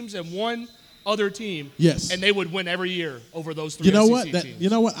 SEC teams and one other team. Yes. And they would win every year over those 3 You know SEC what? teams. You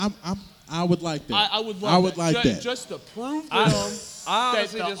know what? I would like that. I would love like that. Just to prove to I them that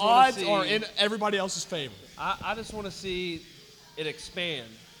honestly the just want odds to see. are in everybody else's favor. I just want to see it expand.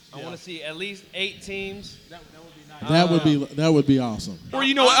 I want to see at least 8 teams. That would be awesome. Or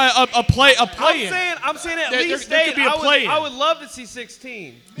a play I'm in. saying at There- least there 8. could be a play-in. I would love to see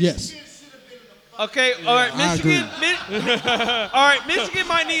 16. Yes. Okay, all right, I Michigan. All right, Michigan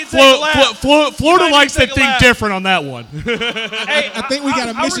might need to take a lap. Florida might likes need to to take a think lap. different on that one. Hey, I think we got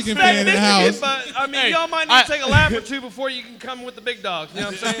a I Michigan respect fan in the Michigan, house. But I mean, Hey, y'all might need to take a lap or 2 before you can come with the big dogs. You know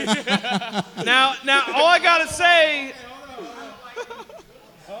what I'm saying? now, all I gotta say.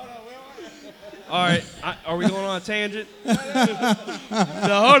 All right, are we going on a tangent? No,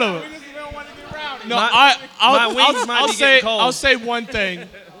 hold on. No, My wings might be getting cold. I'll say one thing.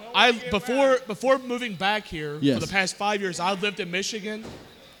 Before moving back here Yes. for the past 5 years, I lived in Michigan.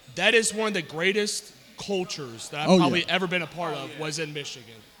 That is one of the greatest cultures that I've Oh, probably yeah. ever been a part of was in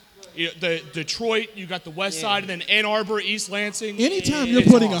Michigan. The Detroit, you got the West Side, and then Ann Arbor, East Lansing. Anytime you're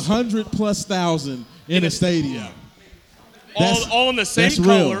It's putting awesome. 100,000+ in a stadium, that's- all in the same that's real.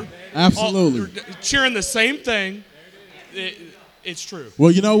 color, Absolutely. all cheering the same thing. It's true.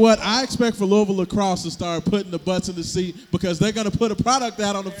 Well, you know what? I expect for Louisville lacrosse to start putting the butts in the seat because they're going to put a product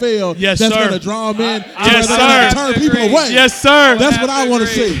out on the field Yes, that's sir. going to draw them in. Yes, they're gonna sir. turn people away. Yes, sir. That's what I want to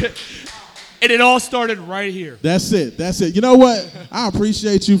see. And it all started right here. That's it. That's it. You know what? I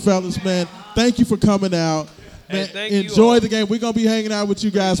appreciate you, fellas, man. Thank you for coming out. Hey, Man, thank you enjoy all. the game. We're going to be hanging out with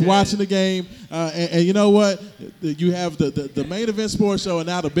you guys, watching the game. And you know what? You have the main event sports show and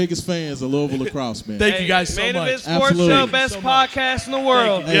now the biggest fans of Louisville lacrosse, man. Thank you guys so Main much. Event Sports Absolutely. Show, best podcast in the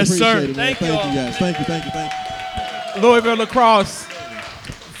world. Hey, Yes, appreciate sir. it, man. Thank you Thank all. you, guys. Thank you. Louisville Lacrosse.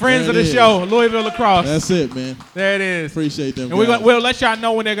 Friends There of the it is. show, Louisville Lacrosse. That's it, man. There it is. Appreciate them, And guys. we'll let y'all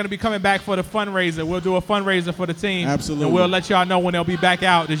know when they're going to be coming back for the fundraiser. We'll do a fundraiser for the team. Absolutely. And we'll let y'all know when they'll be back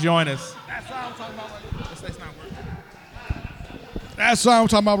out to join us. That's what I'm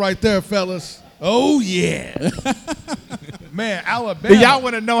talking about right there, fellas. Oh, yeah. Man, Do Alabama. y'all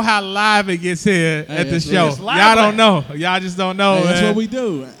want to know how live it gets here at the that's show? right. live Y'all like- don't know. Y'all just don't know, Hey, that's man. what we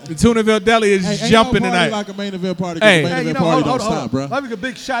do. The Tunaville Deli is Hey, ain't jumping no party tonight. like a main event party. 'cause Hey. the main Hey, event you know, party hold don't on. stop, bro. Let me give a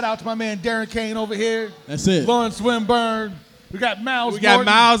big shout out to my man Darren Kane over here. That's it. Lawrence Swinburne. We got Miles. We got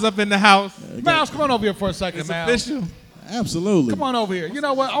Morton. Miles up in the house. Miles, come on over here for a second, It's Miles. official. Absolutely. Come on over here. You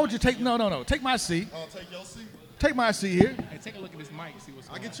know what? I want you to take no. Take my seat. Oh, take your seat. Take my seat here. Hey, take a look at this mic. See what's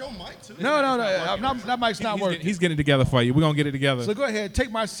I get your mic too. No. That mic's not working. He's getting it together for you. We're going to get it together. So go ahead,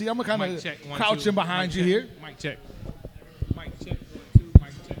 take my seat. I'm gonna kind Mic of check. 1, crouch 2. in behind Mic you check. here. Mic check. Mic check. 1, 2.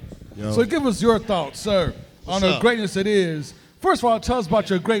 Mic check. So give us your thoughts, sir, on the up? greatness it is. First of all, tell us about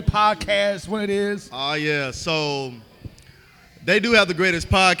your great podcast when it is. Oh yeah. So they do have the greatest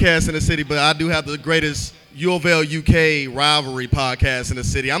podcast in the city, but I do have the greatest U of L UK rivalry podcast in the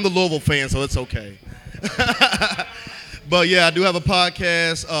city. I'm the Louisville fan, so it's okay. But yeah, I do have a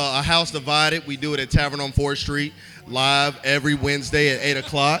podcast, A House Divided. We do it at Tavern on 4th Street, live every Wednesday at 8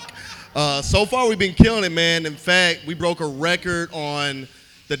 o'clock. So far, we've been killing it, man. In fact, we broke a record on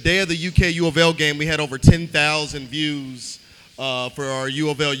the day of the UK U of L game. We had over 10,000 views for our U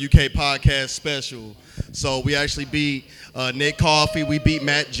of L UK podcast special. So we actually beat Nick Coffey. We beat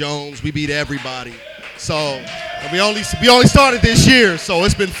Matt Jones. We beat everybody. So and we only started this year, so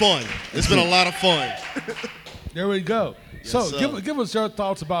it's been fun. It's been a lot of fun. There we go. So sir. give us your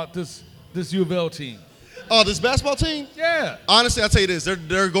thoughts about this U of L team. Oh, this basketball team? Yeah. Honestly, I'll tell you this: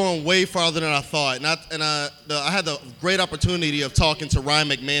 they're going way farther than I thought. And I had the great opportunity of talking to Ryan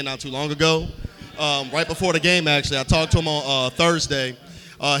McMahon not too long ago, right before the game. Actually, I talked to him on Thursday.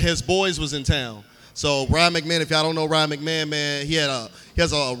 His boys was in town. So Ryan McMahon, if y'all don't know Ryan McMahon, man, he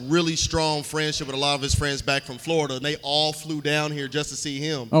has a really strong friendship with a lot of his friends back from Florida, and they all flew down here just to see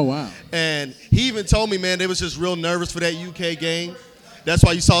him. Oh, wow. And he even told me, man, they was just real nervous for that UK game. That's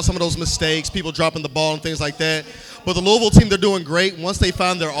why you saw some of those mistakes, people dropping the ball and things like that. But the Louisville team, they're doing great. Once they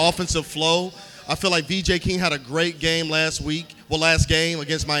found their offensive flow, I feel like VJ King had a great game last game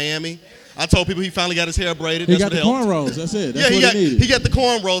against Miami. I told people he finally got his hair braided. He That's got the what helped. cornrows. That's it. That's Yeah, what he needed. he got the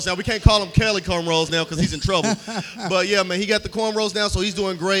cornrows now. We can't call him Kelly cornrows now because he's in trouble. But, yeah, man, he got the cornrows now, so he's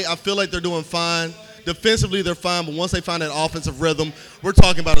doing great. I feel like they're doing fine. Defensively, they're fine, but once they find that offensive rhythm, we're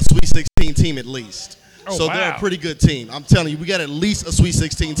talking about a Sweet 16 team at least. Oh, So wow. they're a pretty good team. I'm telling you, we got at least a Sweet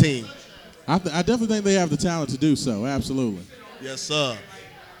 16 team. I definitely think they have the talent to do so. Absolutely. Yes, sir.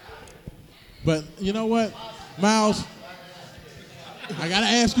 But you know what, Miles? I got to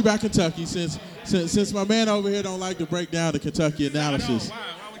ask you about Kentucky since my man over here don't like to break down the Kentucky analysis.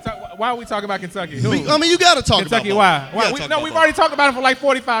 Why are we talking about Kentucky? Who? I mean, you got to talk Kentucky, about why? We've already talked about it for like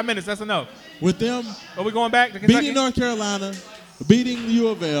 45 minutes. That's enough. With them Are we going back to Kentucky? beating North Carolina, beating U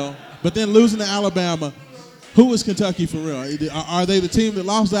of L, but then losing to Alabama, who is Kentucky for real? Are they the team that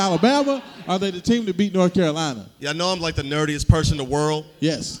lost to Alabama? Are they the team that beat North Carolina? Yeah, I know I'm like the nerdiest person in the world.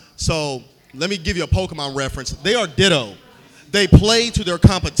 Yes. So let me give you a Pokemon reference. They are Ditto. They play to their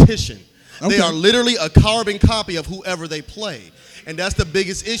competition. Okay. They are literally a carbon copy of whoever they play. And that's the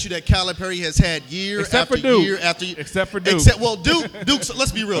biggest issue that Calipari has had year Except after for Duke. year after year. Except for Duke. Duke's,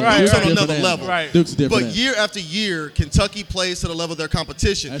 let's be real, Right, Duke's right. on another Different level. animal. Right. Duke's different. But animal. year after year, Kentucky plays to the level of their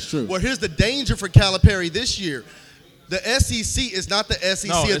competition. That's true. Well, here's the danger for Calipari this year. The SEC is not the SEC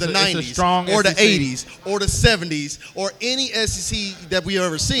No, of the it's a 90s strong or the SEC. 80s or the 70s or any SEC that we've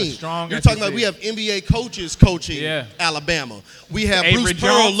ever seen. strong You're talking SEC. about we have NBA coaches coaching Yeah. Alabama. We have Avery Bruce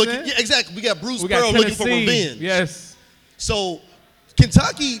Pearl Johnson. looking. Yeah, exactly. We got Bruce We got Pearl looking for Tennessee. revenge. Yes. So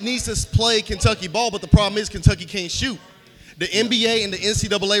Kentucky needs to play Kentucky ball, but the problem is Kentucky can't shoot. The NBA and the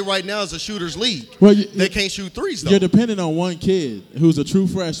NCAA right now is a shooter's league. Well, they can't shoot threes, though. You're dependent on one kid who's a true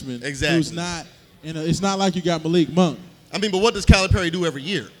freshman. Exactly. Who's not. It's not like you got Malik Monk. I mean, but what does Calipari do every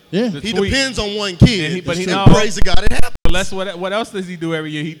year? Yeah. He tweet. depends on one kid. But he and know- praise to God it happens. But that's what else does he do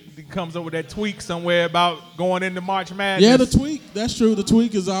every year? He comes up with that tweak somewhere about going into March Madness. Yeah, the tweak. That's true. The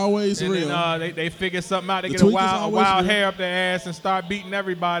tweak is always And real. then they figure something out. They The get a tweak is wild always real. hair up their ass and start beating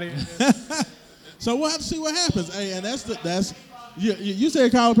everybody. So we'll have to see what happens. Hey, and that's you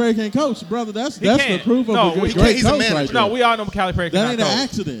said Calipari can't coach, brother. That's He the can't. proof of No, a he good, can't. great He's a coach manager. right No, there. we all know Calipari That cannot ain't an coach.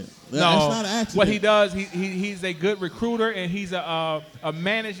 accident. No, That's not an accident. what he does, he's a good recruiter and he's a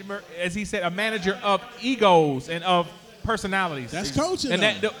manager, as he said, a manager of egos and of personalities. That's coaching.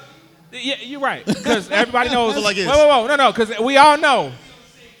 And though. yeah, you're right, because everybody knows. Like this. Whoa, no, because we all know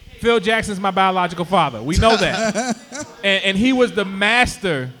Phil Jackson's my biological father. We know that, and he was the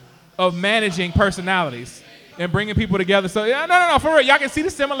master of managing personalities and bringing people together. So yeah, no, for real, y'all can see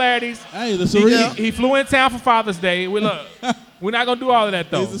the similarities. Hey, the cerebral. He flew in town for Father's Day. We're not gonna do all of that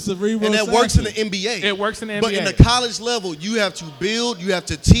though. He's a cerebral. And that works in the assassin. NBA. It works in the But in NBA. the college level, you have to build, you have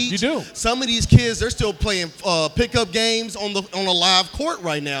to teach. You do. Some of these kids, they're still playing pickup games on a live court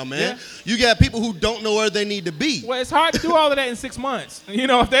right now, man. Yeah. You got people who don't know where they need to be. Well, it's hard to do all of that in 6 months. You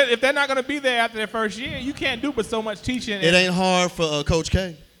know, if they're not going to be there after their first year, you can't do but so much teaching. It ain't hard for Coach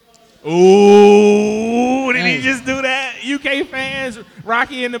K. Ooh, did he Hey. just do that? UK fans,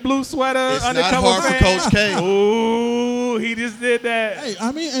 Rocky in the blue sweater, It's not undercover hard for fan. Coach K. Ooh, he just did that. Hey,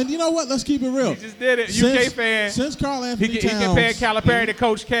 I mean, and you know what? Let's keep it real. He just did it. UK fan. Since Carl He Anthony Towns compared Calipari to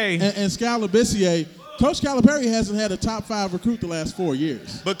Coach K. and Scal Labissiere, Coach Calipari hasn't had a top 5 recruit the last 4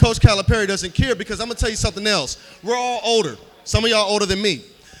 years. But Coach Calipari doesn't care because I'm going to tell you something else. We're all older. Some of y'all older than me.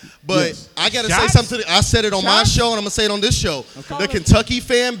 But Yes. I got to say Shots? something. I said it on my Shots? show, and I'm going to say it on this show. The Kentucky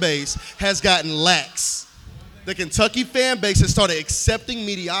fan base has gotten lax. The Kentucky fan base has started accepting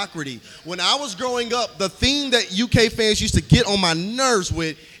mediocrity. When I was growing up, the thing that UK fans used to get on my nerves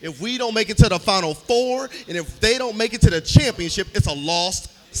with, if we don't make it to the Final Four, and if they don't make it to the championship, it's a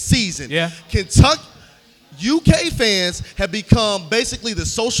lost season. Yeah. Kentucky, UK fans have become basically the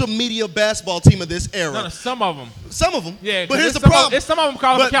social media basketball team of this era. No, some of them. Some of them. Yeah, but here's the some problem. Some of them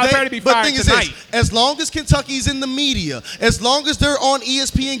calling for Calipari to be but fired thing is tonight. this, as long as Kentucky's in the media, as long as they're on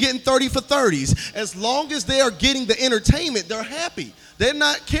ESPN getting 30 for 30s, as long as they are getting the entertainment, they're happy. They're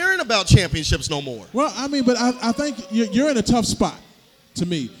not caring about championships no more. Well, I mean, but I think you're in a tough spot, to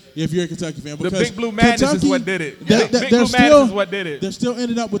me, if you're a Kentucky fan. Because Big Blue Madness Kentucky, is what did it. Big Blue Madness is what did it. They're still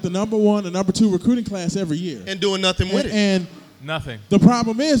ending up with the number 1 and number 2 recruiting class every year. And doing nothing with it. And nothing. the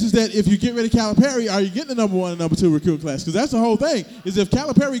problem is that if you get rid of Calipari, are you getting the number 1 and number 2 recruiting class? Because that's the whole thing, is if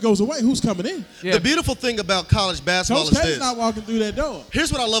Calipari goes away, who's coming in? Yeah. The beautiful thing about college basketball Coach is K's this. not walking through that door.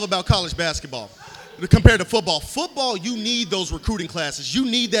 Here's what I love about college basketball compared to football. Football, you need those recruiting classes. You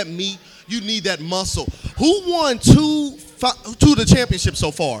need that meat. You need that muscle. Who won two of the championships so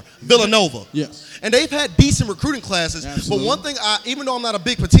far? Villanova. Yes. And they've had decent recruiting classes. Absolutely. But one thing, even though I'm not a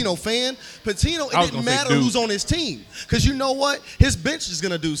big Patino fan, Patino, it didn't matter who's on his team. Because you know what? His bench is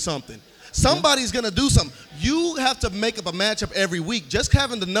going to do something. Somebody's going to do something. You have to make up a matchup every week. Just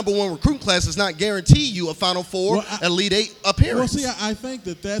having the number 1 recruiting class does not guarantee you a Final Four, Elite 8 appearance. Well, see, I think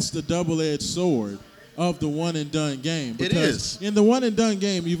that's the double-edged sword of the one-and-done game. It Because is. in the one-and-done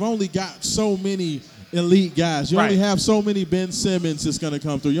game, you've only got so many elite guys. You only have so many Ben Simmons that's going to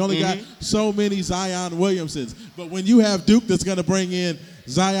come through. You only got so many Zion Williamsons. But when you have Duke that's going to bring in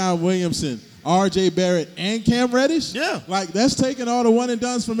Zion Williamson, R.J. Barrett, and Cam Reddish, like that's taking all the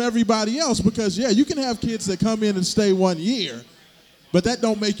one-and-dones from everybody else because, you can have kids that come in and stay 1 year, but that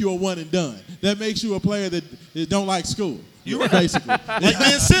don't make you a one-and-done. That makes you a player that don't like school. You're right. Basically. Like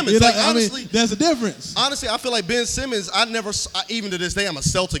Ben Simmons. Like, honestly, there's a difference. Honestly, I feel like Ben Simmons, even to this day, I'm a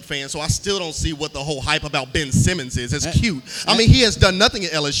Celtic fan, so I still don't see what the whole hype about Ben Simmons is. It's cute. I mean, he has done nothing at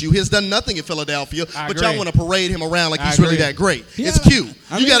LSU. He has done nothing at Philadelphia, but y'all want to parade him around like he's really that great. It's cute.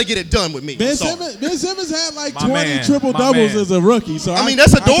 You got to get it done with me. Ben Simmons had like 20 man. triple-doubles as a rookie, so I mean,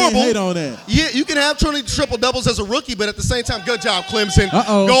 that's adorable. I can't hate on that. Yeah, you can have 20 triple-doubles as a rookie, but at the same time, good job, Clemson.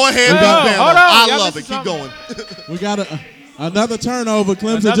 Uh-oh. Go ahead, Hold Bama. on. I Y'all love it. missing Keep going. We got another turnover.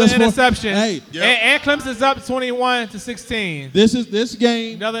 Clemson Another just interception. Hey, And Clemson's up 21-16. this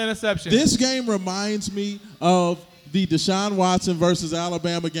game. Another interception. This game reminds me of the Deshaun Watson versus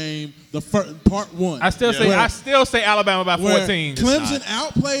Alabama game, the part 1. I still say Alabama by 14. Clemson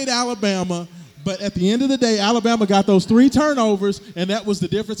outplayed Alabama. But at the end of the day, Alabama got those 3 turnovers, and that was the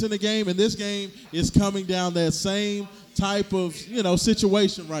difference in the game. And this game is coming down that same type of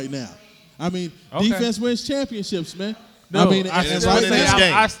situation right now. I mean, defense wins championships, man. No, I mean, I and still right say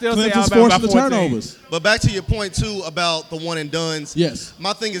now, I still say Clemson's Alabama by forcing the 14. turnovers. But back to your point, too, about the one-and-dones. Yes.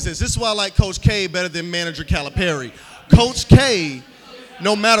 My thing is this. This is why I like Coach K better than manager Calipari. Coach K,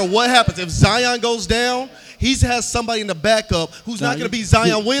 no matter what happens, if Zion goes down, he has somebody in the backup who's not going to be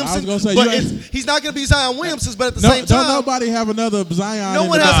Zion Williamson. I was gonna say, but he's not going to be Zion Williamson, but at the same time, don't nobody have another Zion. no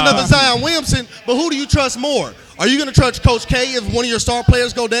one has another Zion Williamson, but who do you trust more? Are you going to trust Coach K if one of your star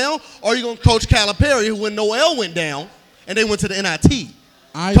players go down, or are you going to coach Calipari who, when Noel went down and they went to the NIT?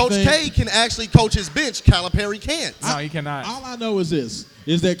 Coach K can actually coach his bench. Calipari can't. No, he cannot. All I know is this,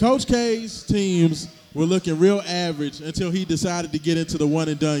 is that Coach K's teams were looking real average until he decided to get into the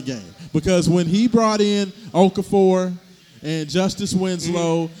one-and-done game. Because when he brought in Okafor and Justice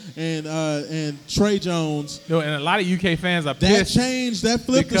Winslow and Trey Jones, No, and a lot of UK fans are that pissed. changed, that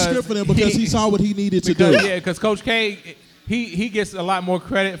flipped the because script for them because he saw what he needed to do. Yeah, because Coach K, he gets a lot more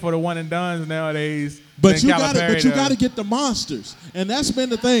credit for the one and dones nowadays. But than you got Calipari to get the monsters, and that's been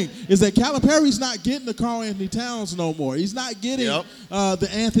the thing. Is that Calipari's not getting the Karl Anthony Towns no more. He's not getting the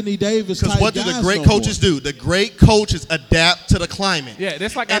Anthony Davis type Because what do guys the great no coaches more. do? The great coaches adapt to the climate. Yeah,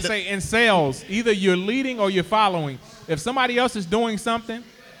 that's like I say in sales. Either you're leading or you're following. If somebody else is doing something,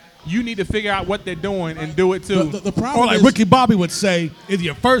 you need to figure out what they're doing and do it too. The problem Or like is, Ricky Bobby would say, either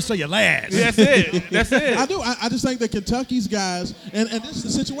you're first or you're last. That's it. That's it. I just think that Kentucky's guys, and this is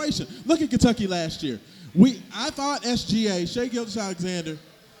the situation. Look at Kentucky last year. I thought SGA, Shai Gilgeous-Alexander,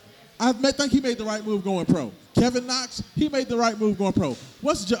 I think he made the right move going pro. Kevin Knox, he made the right move going pro.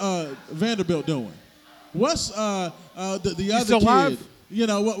 What's Vanderbilt doing? What's the other still kid? alive? You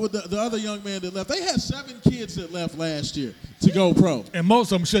know, what the other young man that left? They had 7 kids that left last year to go pro. And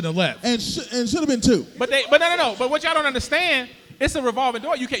most of them shouldn't have left. And should have been 2. But no. But what y'all don't understand, it's a revolving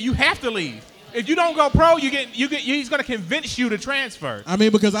door. You have to leave. If you don't go pro, he's going to convince you to transfer. I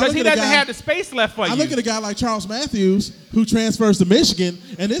mean, because he doesn't have the space left for you. I look at a guy like Charles Matthews who transfers to Michigan,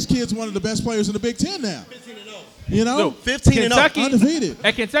 and this kid's one of the best players in the Big Ten now. 15-0. You know, Look, 15-0, undefeated.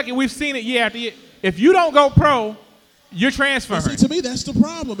 At Kentucky, we've seen it year after year. If you don't go pro, you're transferring. See, to me, that's the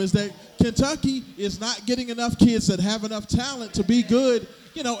problem, is that Kentucky is not getting enough kids that have enough talent to be good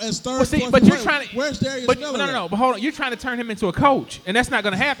as third. But see, fourth but you're player. trying to. Where's Darius But Miller? no. But hold on, you're trying to turn him into a coach, and that's not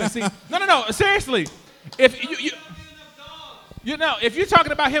going to happen. See, no. Seriously, if if you're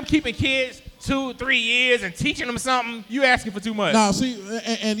talking about him keeping kids 2-3 years and teaching them something, you asking for too much. No, see,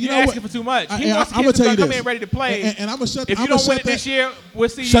 and you You're know what? asking for too much. He And wants I'ma kids to tell you come this. in ready to play. And I'm gonna shut. If I'm you gonna don't win shut it this that. year, we'll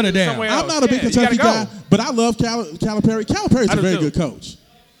see Shut you it down. somewhere else. I'm not a big Yeah, you Kentucky gotta guy, go. but I love Calipari. Calipari's I a do very too. good coach.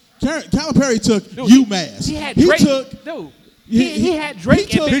 Calipari took Dude, UMass. He had He Drake. took. Dude, he- he had Drake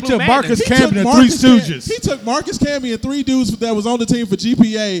he and took- Big he Blue took Madness. Marcus He Camby took and Marcus Three Cam- Stooges. He took Marcus Camby and 3 dudes that was on the team for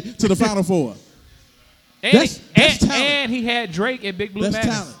GPA to the Final Four. That's talent. And he had Drake and Big Blue That's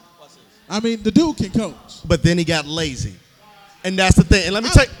Madness. talent. I mean, the dude can coach. But then he got lazy, and that's the thing. And let me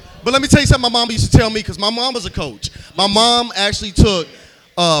tell you something. My mom used to tell me because my mom was a coach. My mom actually took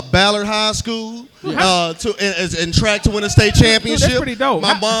Ballard High School and track to win a state championship. that's pretty dope.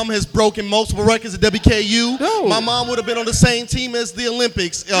 My mom has broken multiple records at WKU. Dude. My mom would have been on the same team as the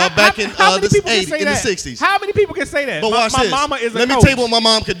Olympics back in How many the people can 80s, say in the that? 60s. How many people can say that? But watch my this. mama is a Let me coach. tell you what my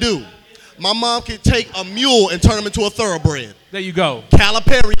mom could do. My mom could take a mule and turn him into a thoroughbred. There you go.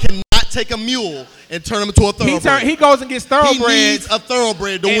 Calipari cannot take a mule and turn him into a thoroughbred. He goes and gets He thoroughbreds. needs a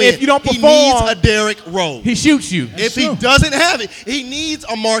thoroughbred to And win. if you don't he perform, needs a Derrick Rose. He shoots you. If true. he doesn't have it, he needs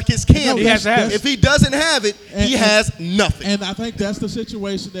a Marcus Camby. He has to have it. If he doesn't have it, he And- has nothing. And I think that's the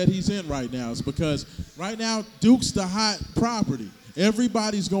situation that he's in right now. Is because right now Duke's the hot property.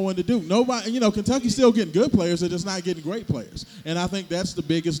 Everybody's going to Duke. Nobody, Kentucky's still getting good players. They're just not getting great players. And I think that's the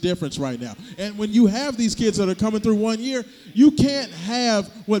biggest difference right now. And when you have these kids that are coming through 1 year, you can't have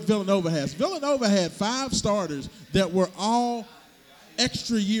what Villanova has. Villanova had 5 starters that were all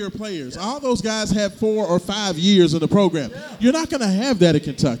extra year players. All those guys have 4 or 5 years in the program. You're not going to have that at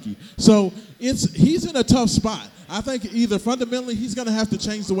Kentucky. So he's in a tough spot. I think either fundamentally he's going to have to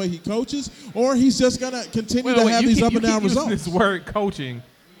change the way he coaches, or he's just going to continue to have these up and down results. This word coaching.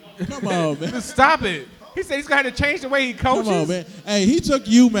 Come on, man. Just stop it. He said he's going to have to change the way he coaches. Come on, man. Hey, he took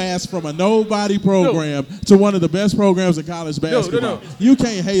UMass from a nobody program to one of the best programs in college basketball. No. You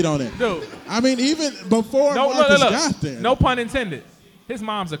can't hate on it. Dude. I mean, even before Marcus got there. No pun intended. His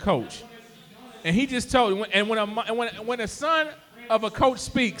mom's a coach, and he just told. And when a son of a coach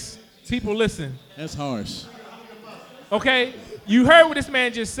speaks, people listen. That's harsh. Okay, you heard what this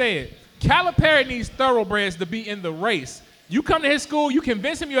man just said. Calipari needs thoroughbreds to be in the race. You come to his school, you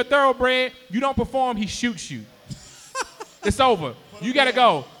convince him you're a thoroughbred. You don't perform, he shoots you. It's over. You got to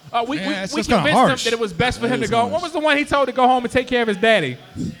go. We it's convinced just kinda him harsh. that it was best for him to is go. harsh. What was the one he told to go home and take care of his daddy?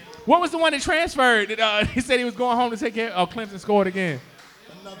 What was the one that transferred? He said he was going home to take care of. Oh, Clemson scored again.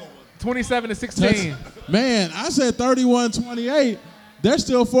 27-16. Man, I said 31-28. There's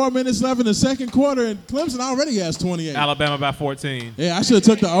still 4 minutes left in the second quarter, and Clemson already has 28. Alabama by 14. Yeah, I should have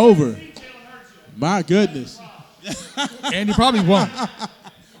took the over. My goodness. And he probably won't.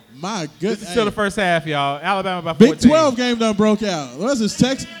 My This goodness. is still the first half, y'all. Alabama by 14. Big 12 game done broke out. What is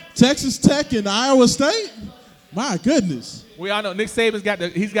this, Texas Tech and Iowa State? My goodness. We all know Nick Saban's got the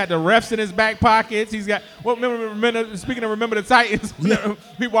refs in his back pockets. He's got speaking of remember the Titans,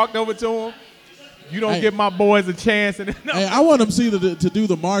 we walked over to him. You don't Hey. give my boys a chance. And Hey, I want them to do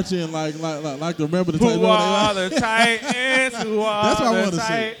the march in like the remember the who Titans. are the Titans? Who are That's what I the wanna see.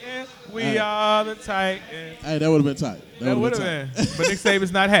 Titans? We Hey. are the Titans. Hey, that would have been tight. That would have been. But Nick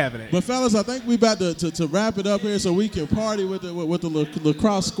Saban's not having it. But fellas, I think we about to wrap it up here so we can party with the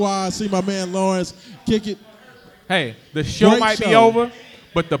lacrosse squad. See my man Lawrence kick it. Hey, the show Great might be show. over,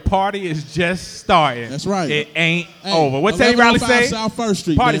 but the party is just starting. That's right. It ain't Hey, over. What Teddy Riley 1105 say? South First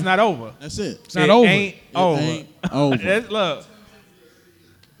Street. Party's man. not over. That's it. not over. Ain't over. ain't over. Look,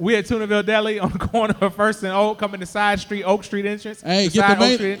 we at Tunaville Deli on the corner of First and Oak, coming to side street, Oak Street entrance. Hey, side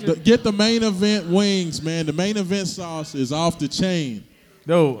Oak Street entrance. get the main event wings, man. The main event sauce is off the chain.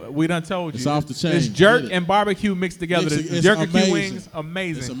 No, we done told you. It's off the chain. It's jerk Get it. and barbecue mixed together. It's The jerk and amazing. wings,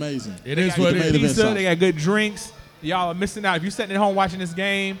 amazing. It's amazing. It They is got what good it main event is. pizza. sauce. They got good drinks. Y'all are missing out. If you're sitting at home watching this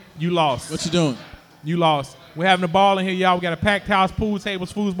game, you lost. What you doing? You lost. We're having a ball in here, y'all. We got a packed house, pool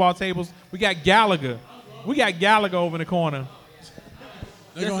tables, foosball tables. We got Gallagher. We got Gallagher over in the corner.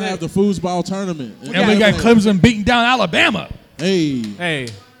 They're gonna That's have it. the foosball tournament. And we got Clemson beating down Alabama. Hey, Hey,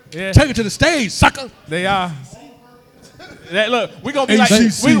 yeah, Take it to the stage, sucker. they are. Look, we gonna be like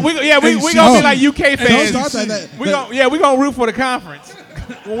ACC. we gonna be like UK Don't fans. start that. We gonna root for the conference.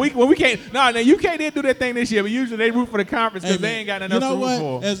 when we can't. No, UK did do that thing this year, but usually they root for the conference because Hey, they man, ain't got nothing else to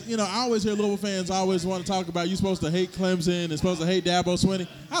root for. As you know, I always hear Louisville fans always want to talk about you supposed to hate Clemson and supposed to hate Dabo Swinney.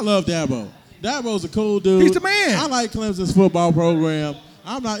 I love Dabo. Dabo's a cool dude. He's the man. I like Clemson's football program.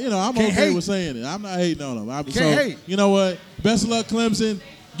 I'm not, I'm Can't okay hate. with saying it. I'm not hating on him. Can't hate. You know what? Best of luck, Clemson.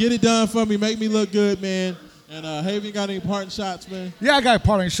 Get it done for me. Make me look good, man. And Haven, got any parting shots, man? Yeah, I got a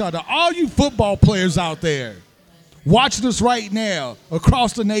parting shot to all you football players out there watching us right now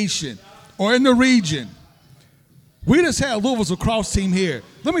across the nation or in the region. We just had Louisville's lacrosse team here.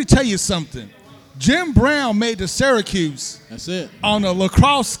 Let me tell you something. Jim Brown made the Syracuse That's it. on a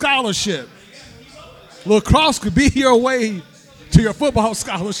lacrosse scholarship. Lacrosse could be your way to your football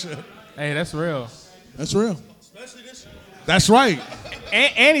scholarship. Hey, that's real. That's real. That's right.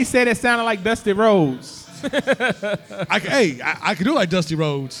 And he said it sounded like Dusty Rhodes. I can do like Dusty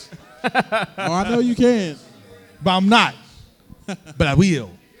Rhodes, Oh, I know you can. but I'm not. But I will.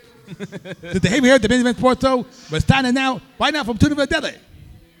 Did the Haven hear the Benjamin Porto? But standing now, right now from Tuna Delhi.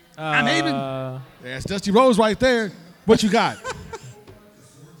 I'm Haven. That's Dusty Rhodes right there. What you got?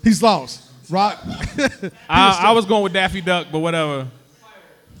 He's lost. Rock. I was going with Daffy Duck, but whatever.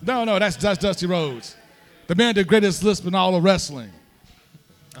 No, that's Dusty Rhodes. The man, the greatest lisp in all of wrestling.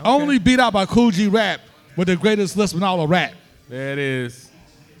 Only beat out by Cool G Rap with the greatest lisp in all of rap. There it is.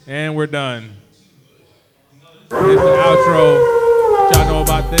 And we're done. Here's the outro. Y'all know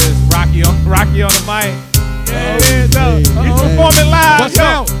about this. Rocky on the mic. Yeah, he's performing live. What's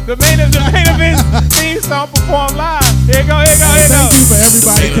out? The main event theme song performed live. Here you go. Thank you for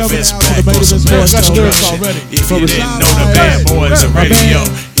everybody coming out to the Main Event Sports Got the Show. lyrics already. If you didn't know the bad boys of radio,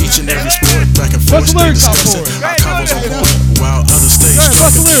 each and every sport back and forth What's the they lyrics out discuss for it. it? Our covers on point, while others stay What's the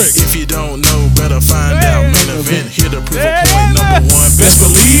struggling. lyrics? If you don't know, better find out. Main event, here to prove a point. Number one, best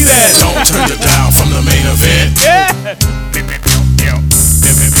believe that. Don't turn the dial from the main event.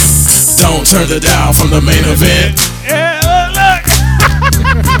 Don't turn the dial from the main event. Look.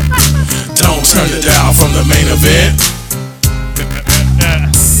 Don't turn the dial from the main event.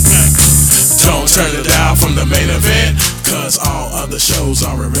 Don't turn the dial from the main event, cause all other shows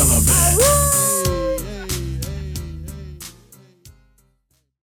are irrelevant.